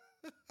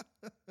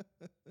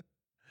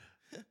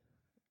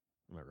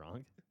 Am I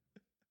wrong?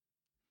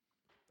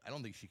 I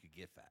don't think she could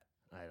get fat.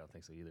 I don't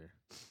think so either.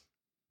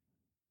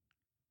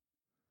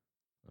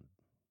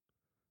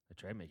 I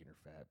tried making her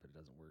fat, but it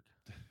doesn't work.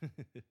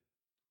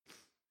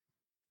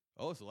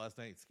 Oh, so last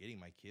night skating,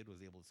 my kid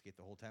was able to skate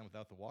the whole time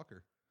without the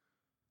walker.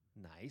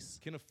 Nice.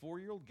 Can a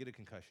 4-year-old get a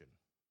concussion?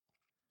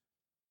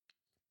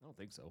 I don't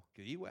think so.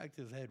 Because he whacked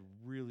his head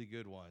really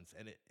good once,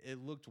 and it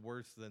looked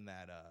worse than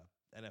that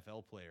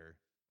NFL player,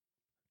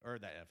 or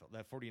that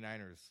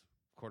 49ers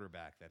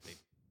quarterback that they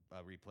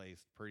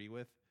replaced Purdy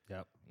with.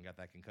 Yep. And got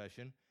that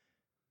concussion.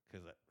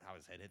 Because how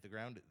his head hit the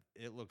ground,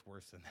 it looked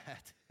worse than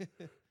that.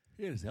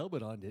 He had his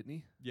helmet on, didn't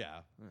he? Yeah.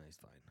 Oh, he's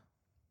fine.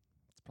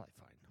 It's probably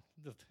fine.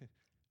 Just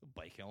a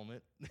bike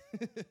helmet.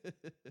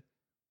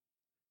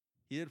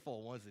 He did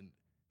fall once, and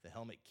the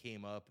helmet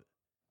came up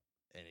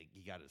and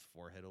he got his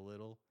forehead a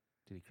little.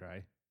 Did he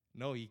cry?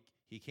 No, he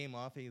came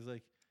off and he's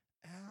like,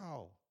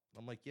 "Ow."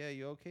 I'm like, "Yeah,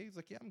 you okay?" He's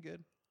like, "Yeah, I'm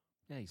good."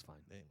 Yeah, he's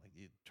fine. Then, like,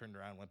 he turned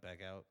around, went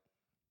back out.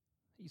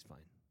 He's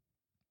fine.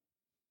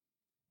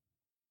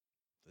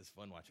 It's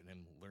fun watching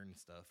him learn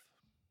stuff.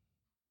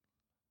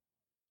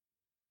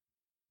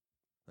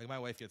 Like, my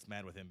wife gets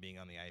mad with him being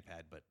on the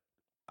iPad, but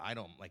I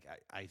don't like.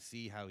 I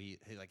see how he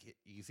like.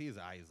 You see his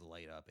eyes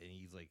light up, and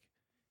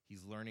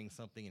he's learning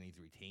something, and he's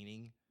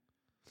retaining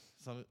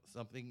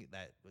something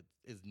that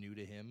is new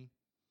to him.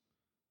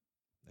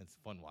 It's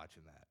fun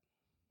watching that.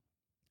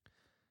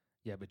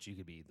 Yeah, but you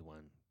could be the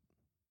one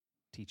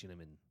teaching him,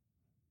 and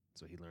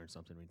so he learns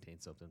something,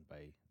 retains something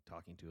by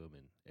talking to him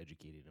and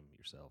educating him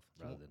yourself,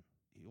 rather than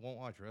he won't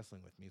watch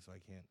wrestling with me, so I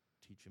can't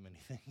teach him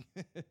anything.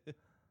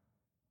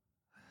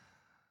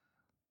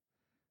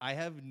 I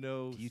have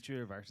no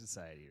future of our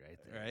society, right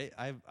there.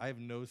 right. I have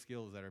no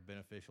skills that are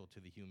beneficial to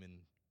the human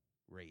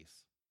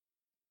race.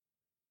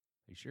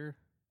 Are you sure?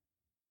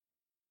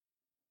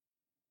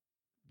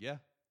 Yeah,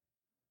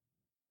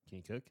 Can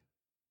you cook?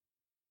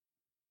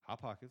 Hot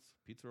Pockets,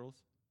 pizza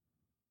rolls.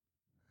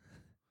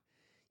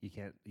 You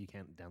can't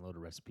download a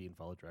recipe and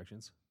follow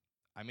directions.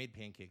 I made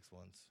pancakes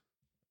once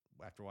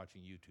after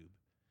watching YouTube,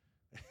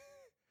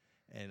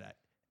 and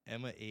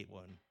Emma ate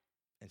one,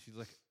 and she's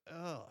like,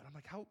 "Oh," and I'm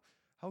like, "How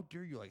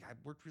dare you? Like, I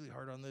worked really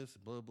hard on this,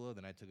 blah blah."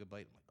 Then I took a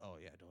bite. I'm like, "Oh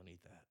yeah, don't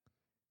eat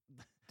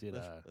that. Did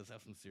let's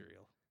have some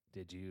cereal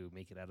Did you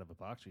make it out of a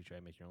box, or you try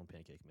to make your own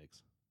pancake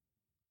mix?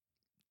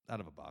 out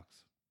of a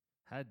box."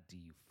 How do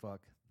you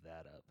fuck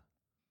that up?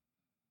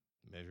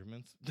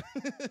 Measurements?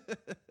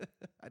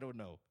 I don't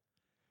know.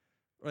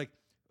 Like,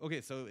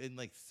 okay, so in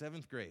like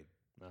 7th grade,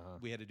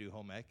 we had to do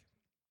home ec.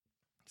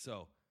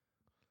 So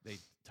they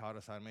taught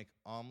us how to make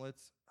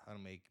omelets, how to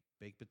make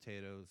baked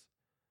potatoes,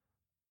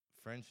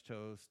 French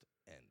toast,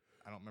 and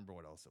I don't remember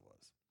what else it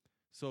was.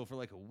 So for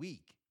like a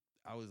week,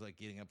 I was like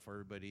getting up for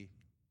everybody,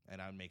 and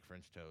I would make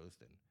French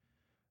toast.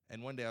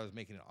 And one day I was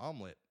making an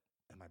omelet,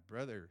 and my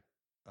brother,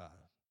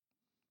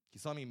 he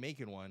saw me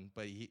making one,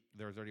 but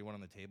there was already one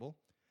on the table.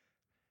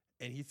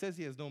 And he says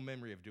he has no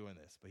memory of doing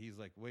this, but he's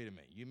like, "Wait a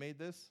minute, you made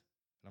this?"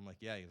 And I'm like,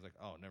 "Yeah." He's like,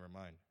 "Oh, never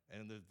mind."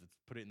 And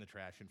put it in the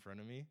trash in front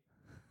of me.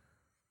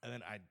 And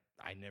then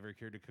I never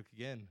cared to cook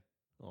again.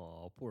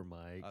 Oh, poor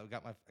Mike. I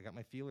got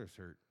my feelers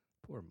hurt.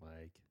 Poor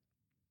Mike.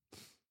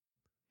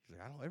 He's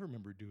like, "I don't ever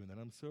remember doing that.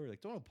 I'm sorry."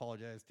 Like, don't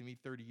apologize to me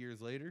 30 years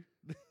later.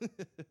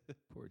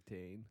 Poor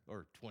Tane.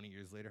 Or 20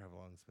 years later, however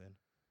long it's been.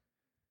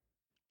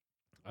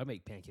 I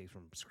make pancakes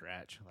from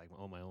scratch, like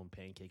my own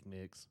pancake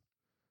mix.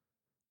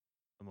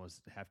 I'm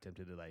almost half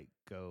tempted to like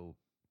go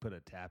put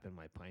a tap in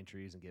my pine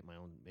trees and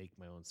make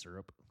my own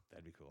syrup.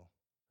 That'd be cool.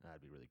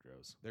 That'd be really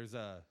gross.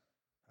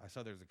 I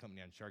saw there's a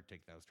company on Shark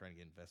Tank that was trying to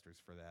get investors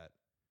for that.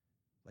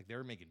 Like, they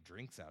were making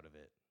drinks out of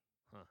it.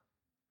 Huh.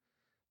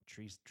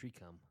 Tree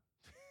cum.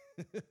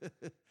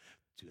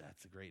 Dude,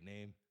 that's a great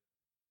name.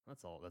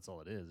 That's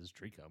all it is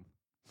tree cum.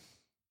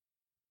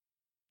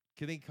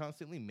 Can they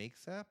constantly make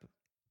sap?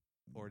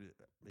 Or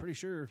Pretty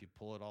sure. If you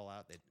pull it all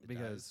out,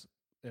 because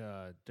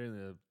during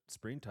the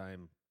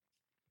springtime,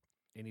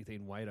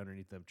 anything white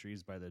underneath them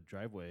trees by the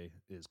driveway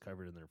is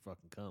covered in their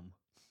fucking cum.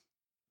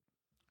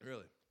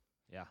 Really?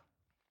 Yeah.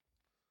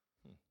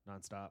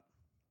 Nonstop.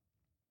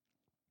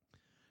 I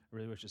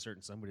really wish a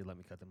certain somebody let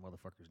me cut them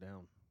motherfuckers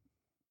down.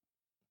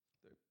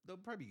 They'll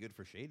probably be good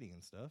for shading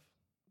and stuff.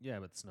 Yeah,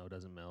 but the snow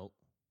doesn't melt.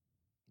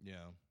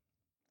 Yeah.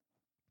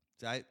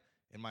 So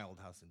in my old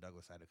house in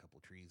Douglas, I had a couple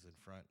trees in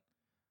front,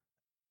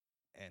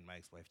 and my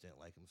ex-wife didn't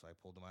like them, so I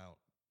pulled them out.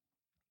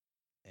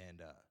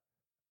 And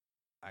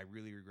I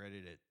really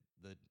regretted it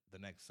the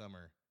next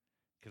summer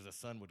because the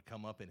sun would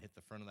come up and hit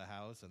the front of the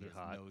house, and there's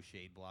no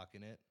shade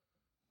blocking it.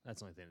 That's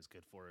the only thing it's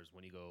good for is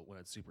when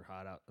it's super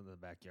hot out in the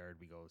backyard,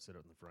 we go sit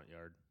out in the front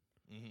yard.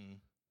 Mm-hmm.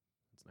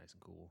 It's nice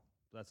and cool.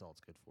 That's all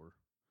it's good for.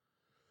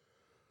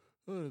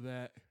 Other than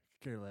that,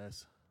 care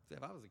less. So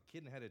if I was a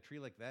kid and had a tree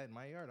like that in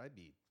my yard, I'd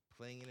be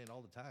playing in it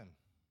all the time.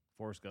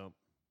 Forrest Gump.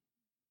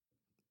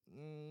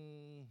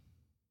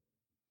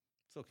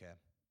 It's okay.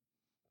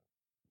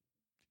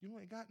 You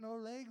ain't got no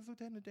legs,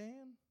 Lieutenant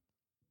Dan.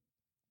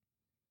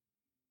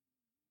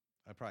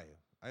 I'd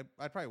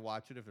probably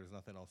watch it if there's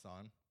nothing else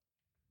on.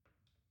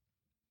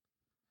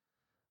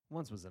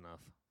 Once was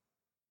enough.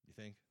 You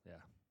think?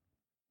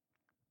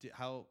 Yeah.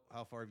 How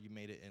far have you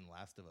made it in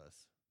Last of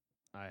Us?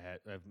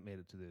 I've made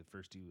it to the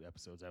first 2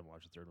 episodes. I haven't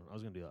watched the third one. I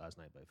was gonna do it last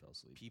night, but I fell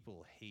asleep.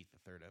 People hate the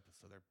 3rd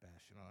episode. They're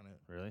bashing on it.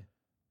 Really?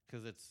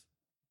 Because it's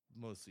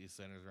mostly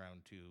centers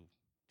around two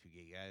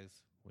gay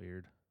guys.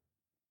 Weird.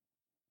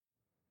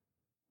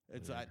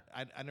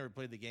 I never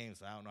played the game,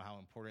 so I don't know how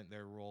important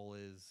their role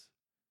is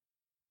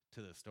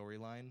to the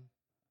storyline.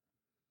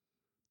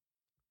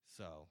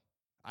 So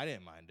I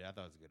didn't mind it. I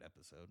thought it was a good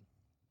episode.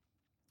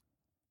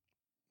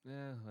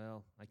 Yeah,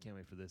 well, I can't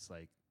wait for this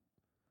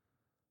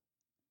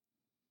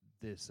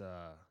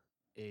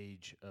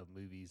age of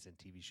movies and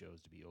TV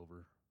shows to be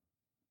over.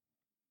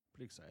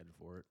 Pretty excited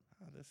for it.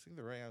 This thing,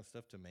 they're running out of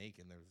stuff to make,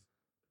 and there's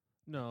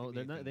No, Could be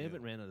they're not. anything They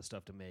haven't new. ran out of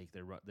stuff to make.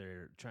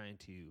 They're trying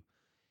to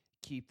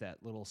keep that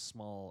little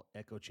small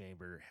echo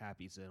chamber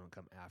happy, so they don't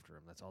come after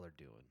them. That's all they're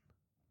doing.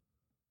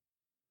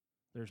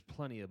 There's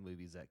plenty of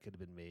movies that could have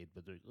been made,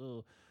 but they're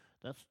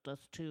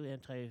that's too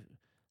anti,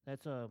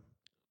 that's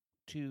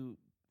too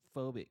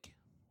phobic,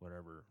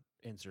 whatever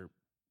insert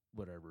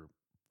whatever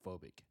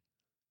phobic.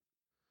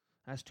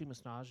 That's too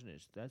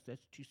misogynist. That's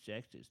too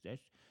sexist.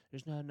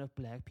 There's not enough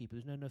black people.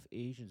 There's not enough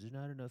Asians. There's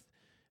not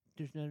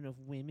enough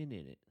women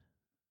in it.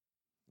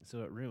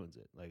 So it ruins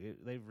it.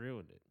 They've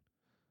ruined it.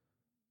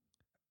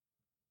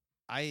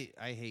 I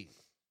hate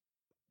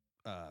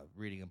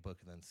reading a book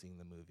and then seeing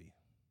the movie.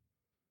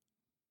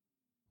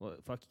 Well,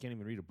 fuck, you can't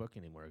even read a book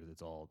anymore because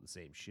it's all the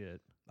same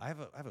shit. I have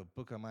a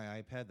book on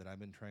my iPad that I've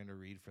been trying to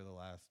read for the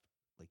last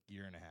like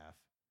year and a half.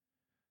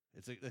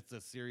 It's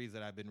a series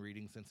that I've been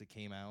reading since it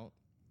came out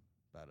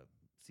about a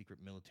secret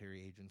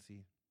military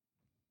agency.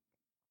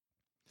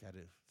 Got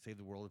to save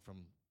the world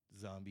from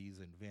zombies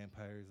and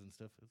vampires and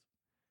stuff.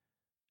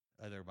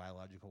 Other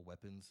biological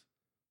weapons.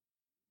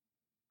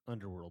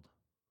 Underworld.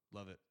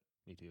 Love it.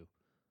 Me too.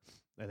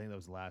 I think that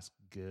was the last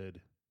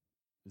good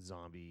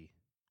zombie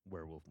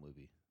werewolf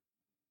movie.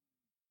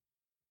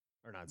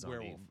 Or not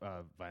zombie,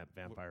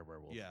 vampire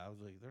werewolf. Yeah, I was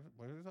like,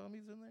 were there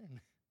zombies in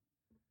there?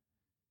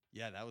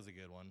 Yeah, that was a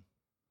good one.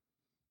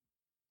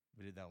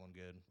 We did that one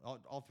good.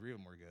 All three of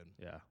them were good.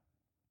 Yeah.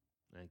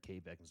 And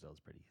Kate Beckinsale's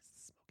pretty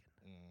smoking.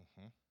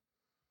 Mm-hmm.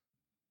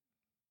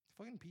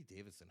 Fucking Pete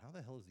Davidson. How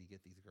the hell does he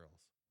get these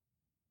girls?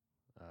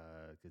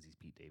 Because he's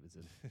Pete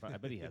Davidson. I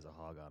bet he has a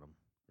hog on him.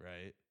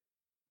 Right.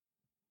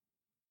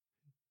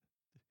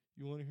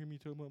 You want to hear me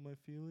talk about my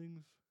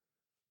feelings?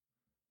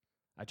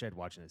 I tried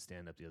watching it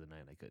stand up the other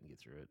night and I couldn't get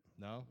through it.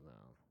 No? No.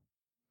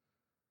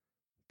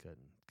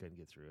 Couldn't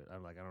get through it.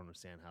 I'm like, I don't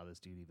understand how this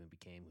dude even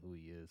became who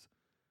he is.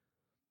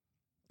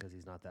 Because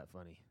he's not that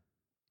funny.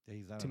 Yeah,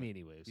 he's not to me,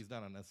 anyways. He's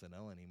not on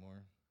SNL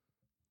anymore.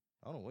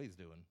 I don't know what he's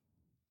doing.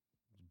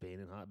 He's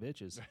baiting hot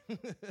bitches.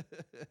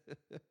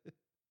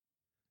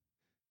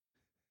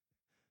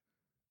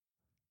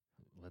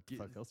 What the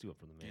fuck else do you want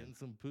from the man? Getting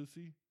some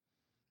pussy?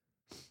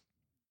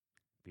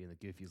 Being the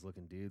goofiest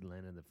looking dude,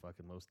 landing the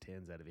fucking most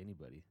tens out of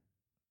anybody.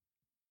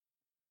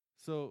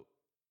 So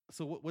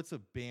what's a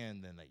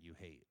band then that you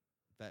hate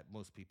that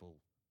most people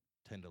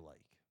tend to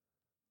like?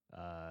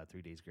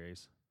 3 Days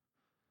Grace.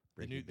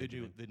 The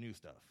new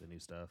stuff. The new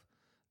stuff.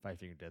 Five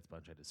Finger Death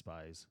Punch I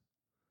despise.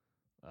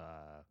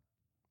 I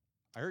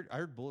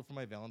heard Bullet for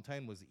My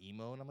Valentine was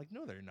emo, and I'm like,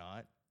 no, they're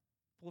not.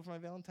 Bullet for My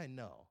Valentine,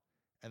 no.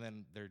 And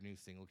then their new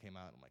single came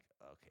out, and I'm like,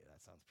 okay,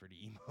 that sounds pretty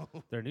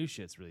emo. Their new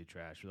shit's really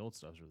trash. The old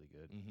stuff's really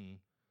good. Mm-hmm.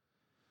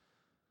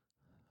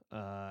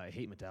 I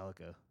hate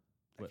Metallica.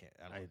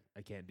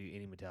 I can't do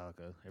any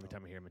Metallica. Every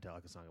time I hear a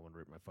Metallica song, I want to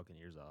rip my fucking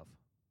ears off.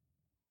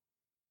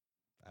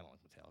 I don't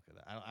like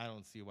Metallica. I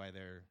don't see why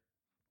they're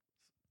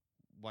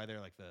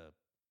like the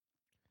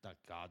not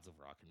gods of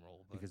rock and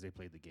roll, but Because they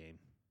played the game.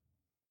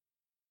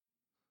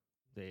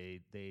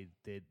 They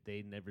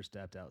never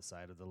stepped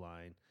outside of the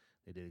line.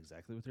 They did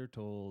exactly what they're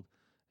told,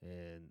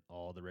 and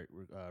all the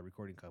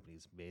recording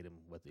companies made them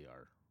what they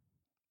are.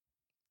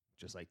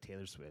 Just like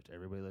Taylor Swift.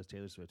 Everybody loves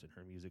Taylor Swift, and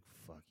her music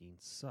fucking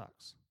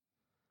sucks.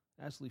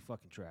 Absolutely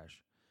fucking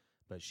trash.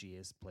 But she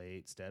has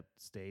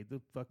stayed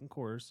the fucking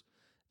course,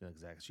 done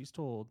exactly she's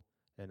told,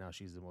 and now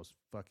she's the most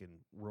fucking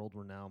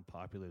world-renowned,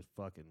 popular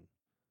fucking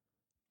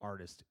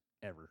artist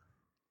ever.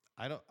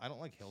 I don't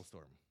like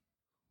Hailstorm.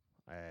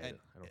 I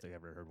don't think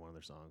I've ever heard one of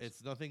their songs.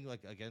 It's nothing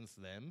like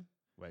against them.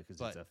 Right,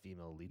 because it's a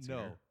female lead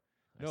singer.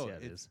 No,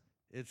 it is.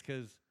 It's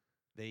because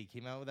they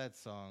came out with that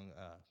song,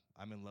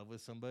 "I'm in Love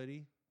with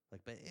Somebody,"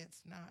 like, but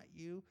it's not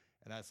you.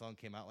 And that song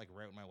came out like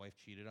right when my wife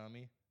cheated on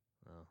me,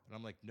 Oh. and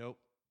I'm like, nope,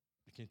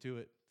 I can't do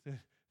it.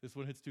 This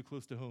one hits too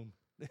close to home.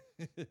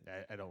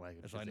 I don't like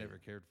it. So I never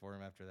cared for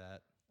him after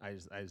that. I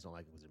just don't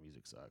like it because their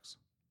music sucks.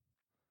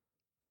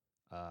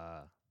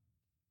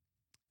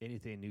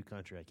 Anything new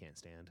country I can't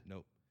stand.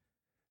 Nope.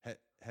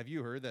 Have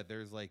you heard that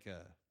there's like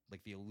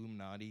the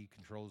Illuminati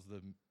controls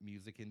the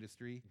music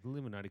industry, The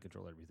Illuminati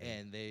control everything.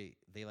 and they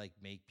like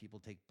make people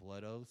take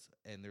blood oaths,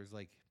 and there's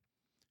like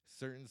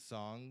certain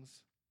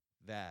songs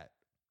that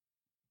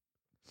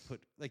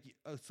put like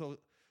so.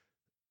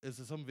 This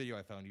is some video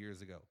I found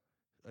years ago.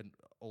 An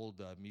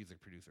old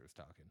music producer was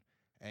talking,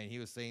 and he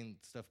was saying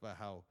stuff about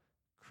how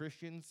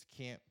Christians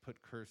can't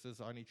put curses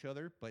on each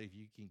other, but if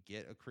you can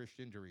get a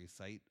Christian to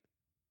recite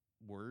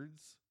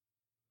words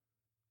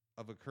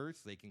of a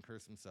curse, they can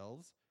curse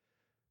themselves.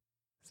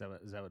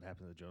 Is that what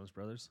happened to the Jonas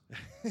Brothers?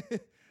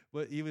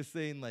 But he was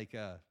saying like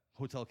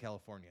Hotel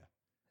California.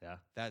 Yeah.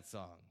 That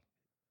song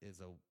is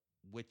a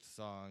witch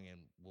song and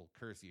will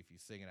curse you if you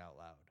sing it out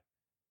loud.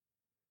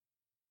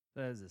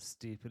 That is the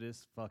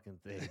stupidest fucking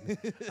thing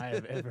I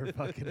have ever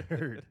fucking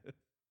heard.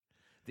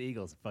 The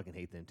Eagles fucking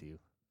hate them too.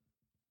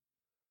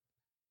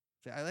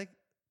 See, I like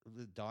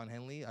Don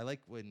Henley. I like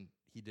when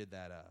he did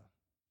that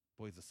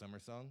Boys of Summer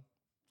song.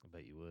 I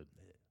bet you would.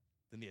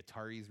 Then the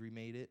Ataris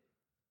remade it.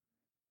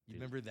 You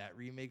Dude. remember that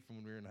remake from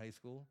when we were in high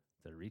school?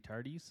 The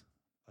Retardies?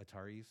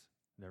 Ataris.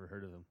 Never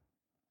heard of them.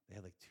 They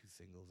had like 2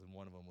 singles, and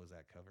one of them was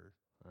that cover.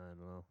 I don't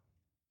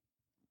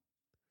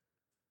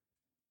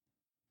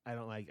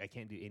know. I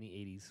can't do any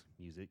 80s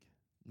music.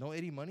 No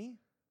Eddie Money?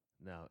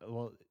 No.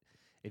 Well,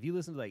 if you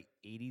listen to like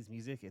 80s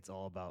music, it's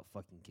all about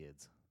fucking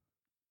kids.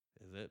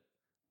 Is it?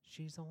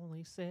 She's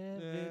only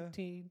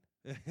 17.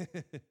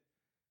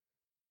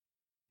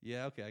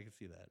 Yeah, okay, I can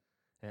see that.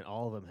 And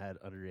all of them had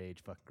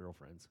underage fucking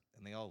girlfriends.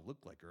 And they all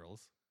look like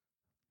girls.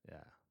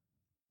 Yeah.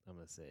 I'm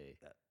going to say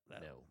That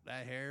no.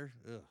 That hair,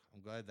 ugh,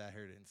 I'm glad that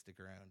hair didn't stick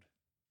around.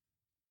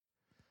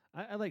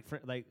 I like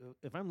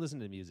if I'm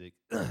listening to music,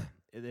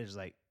 there's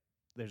a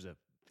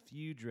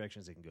few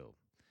directions it can go.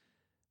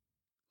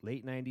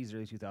 Late 90s,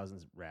 early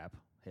 2000s rap,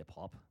 hip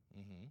hop,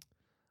 Mm-hmm.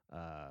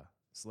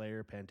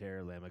 Slayer,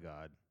 Pantera, Lamb of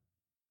God,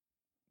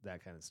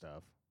 that kind of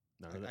stuff.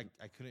 None of that.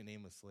 I couldn't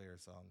name a Slayer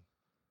song.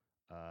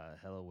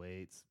 Hell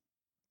Awaits,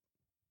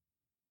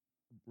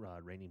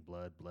 Raining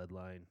Blood,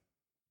 Bloodline.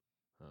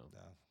 Oh,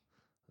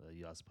 No.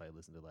 you also probably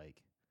listen to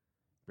like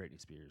Britney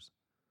Spears,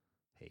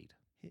 Hate.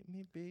 Hit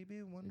me,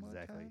 baby, one more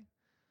Exactly.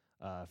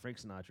 time. Frank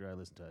Sinatra, I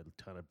listen to a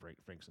ton of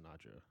Frank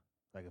Sinatra.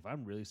 Like, if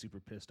I'm really super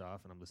pissed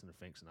off and I'm listening to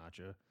Frank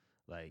Sinatra,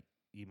 like,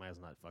 you might as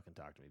well not fucking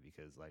talk to me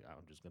because, like,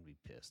 I'm just going to be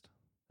pissed.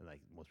 And, like,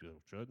 most people,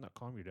 should it not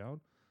calm you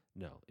down?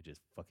 No, it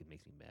just fucking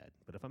makes me mad.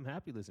 But if I'm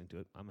happy listening to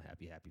it, I'm a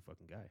happy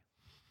fucking guy.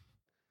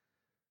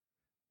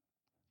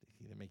 It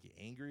can either make you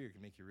angry or it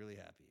can make you really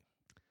happy.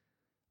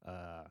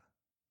 I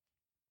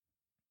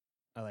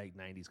like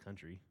 90s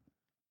country.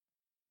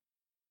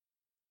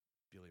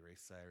 Billy Ray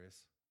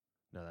Cyrus.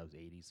 No, that was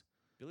 80s.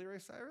 Billy Ray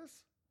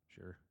Cyrus?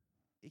 Sure.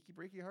 Achy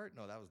Breaky Heart?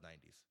 No, that was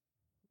 90s.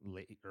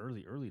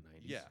 Early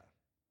 90s. Yeah.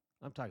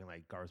 I'm talking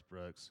like Garth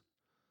Brooks,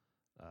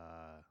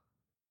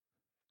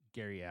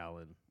 Gary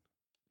Allen.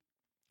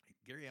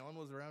 Gary Allen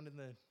was around in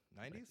the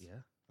 90s?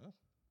 Yeah. Oh.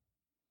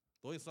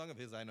 The only song of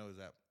his I know is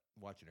that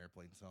Watch an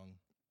Airplane song.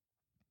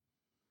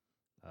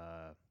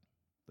 I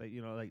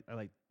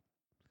like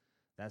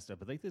that stuff.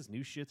 But like this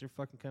new shit they're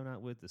fucking coming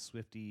out with, the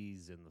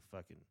Swifties and the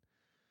fucking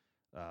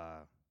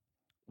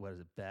what is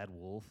it, Bad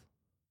Wolf?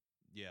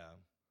 Yeah.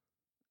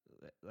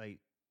 Like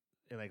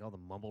all the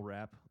mumble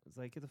rap. It's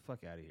like, get the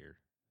fuck out of here.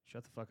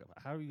 Shut the fuck up.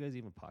 How are you guys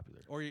even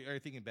popular? Or are you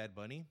thinking Bad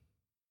Bunny?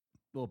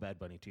 Well, Bad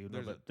Bunny too.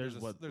 There's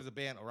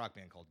a rock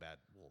band called Bad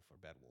Wolf or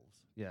Bad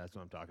Wolves. Yeah, that's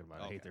what I'm talking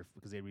about. I hate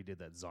because they redid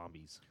that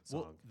Zombies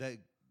song. Well,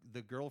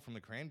 the girl from the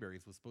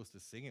Cranberries was supposed to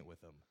sing it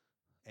with them,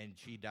 and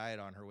she died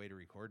on her way to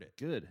record it.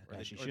 Good, or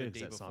as she or the should.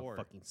 day That song before.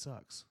 fucking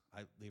sucks.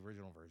 The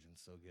original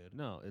version's so good.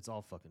 No, it's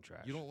all fucking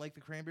trash. You don't like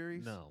the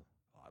Cranberries? No.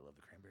 Oh, I love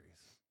the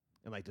Cranberries.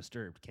 And like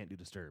Disturbed, can't do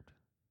Disturbed.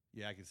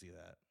 Yeah, I can see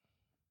that.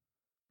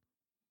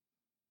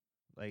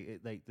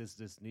 Like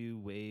this new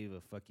wave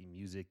of fucking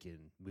music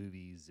and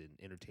movies and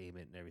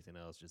entertainment and everything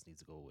else just needs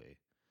to go away.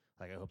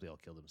 Like, I hope they all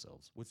kill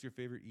themselves. What's your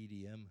favorite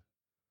EDM?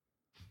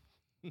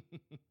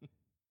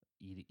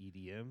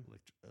 EDM,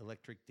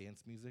 Electric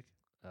dance music.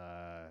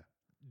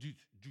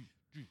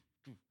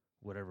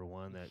 Whatever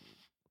one that.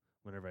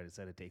 Whenever I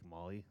decide to take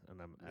Molly,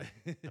 and I'm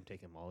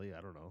taking Molly,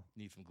 I don't know.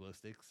 Need some glow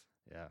sticks.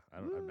 Yeah,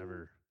 I've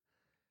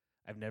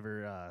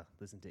never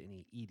listened to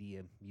any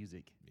EDM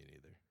music. Me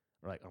neither.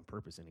 Or like on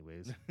purpose,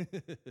 anyways.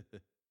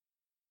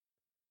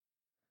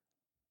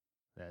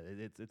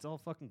 It's all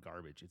fucking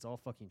garbage. It's all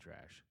fucking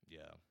trash.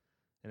 Yeah.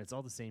 And it's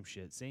all the same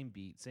shit, same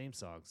beat, same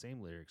song,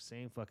 same lyrics,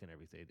 same fucking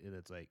everything. And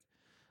it's like,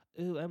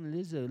 oh, I'm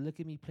Lizzo. Look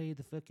at me play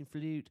the fucking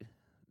flute.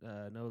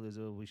 No,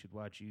 Lizzo, we should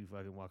watch you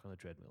fucking walk on the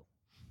treadmill.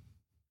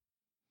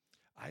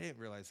 I didn't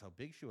realize how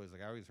big she was.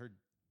 Like, I always heard,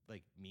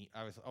 like,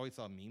 always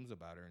saw memes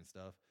about her and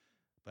stuff.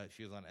 But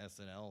she was on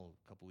SNL a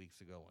couple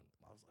weeks ago, and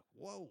I was like,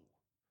 whoa.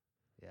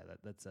 Yeah,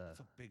 that's a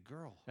big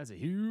girl. That's a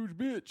huge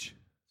bitch.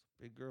 It's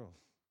a big girl.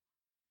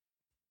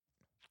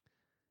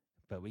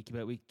 But we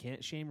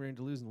can't shame her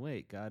into losing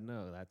weight. God,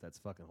 no, that's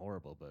fucking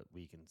horrible. But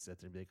we can sit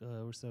there and be like,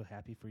 oh, we're so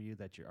happy for you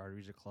that your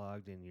arteries are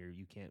clogged and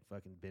you can't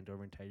fucking bend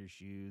over and tie your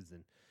shoes,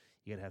 and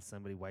you gotta have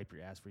somebody wipe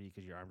your ass for you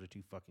because your arms are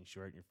too fucking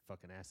short and your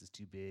fucking ass is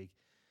too big.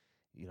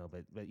 You know,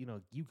 but you know,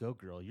 you go,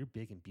 girl. You're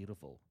big and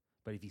beautiful.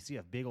 But if you see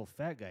a big old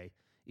fat guy,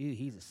 ew,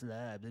 he's a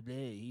slob, blah, blah,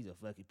 he's a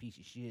fucking piece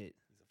of shit.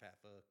 He's a fat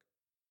fuck.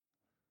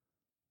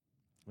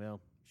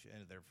 Well, we should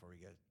end it there before we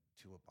get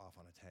too off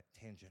on a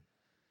tangent.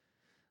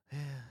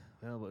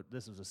 Well, but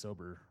this was a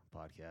sober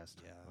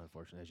podcast. Yeah.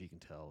 Unfortunately, as you can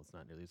tell, it's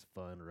not nearly as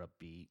fun or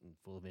upbeat and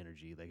full of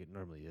energy like it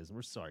normally is. And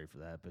we're sorry for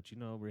that, but you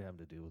know, we're having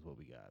to do with what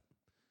we got.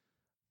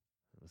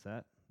 And with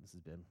that, this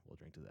has been We'll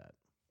Drink to That.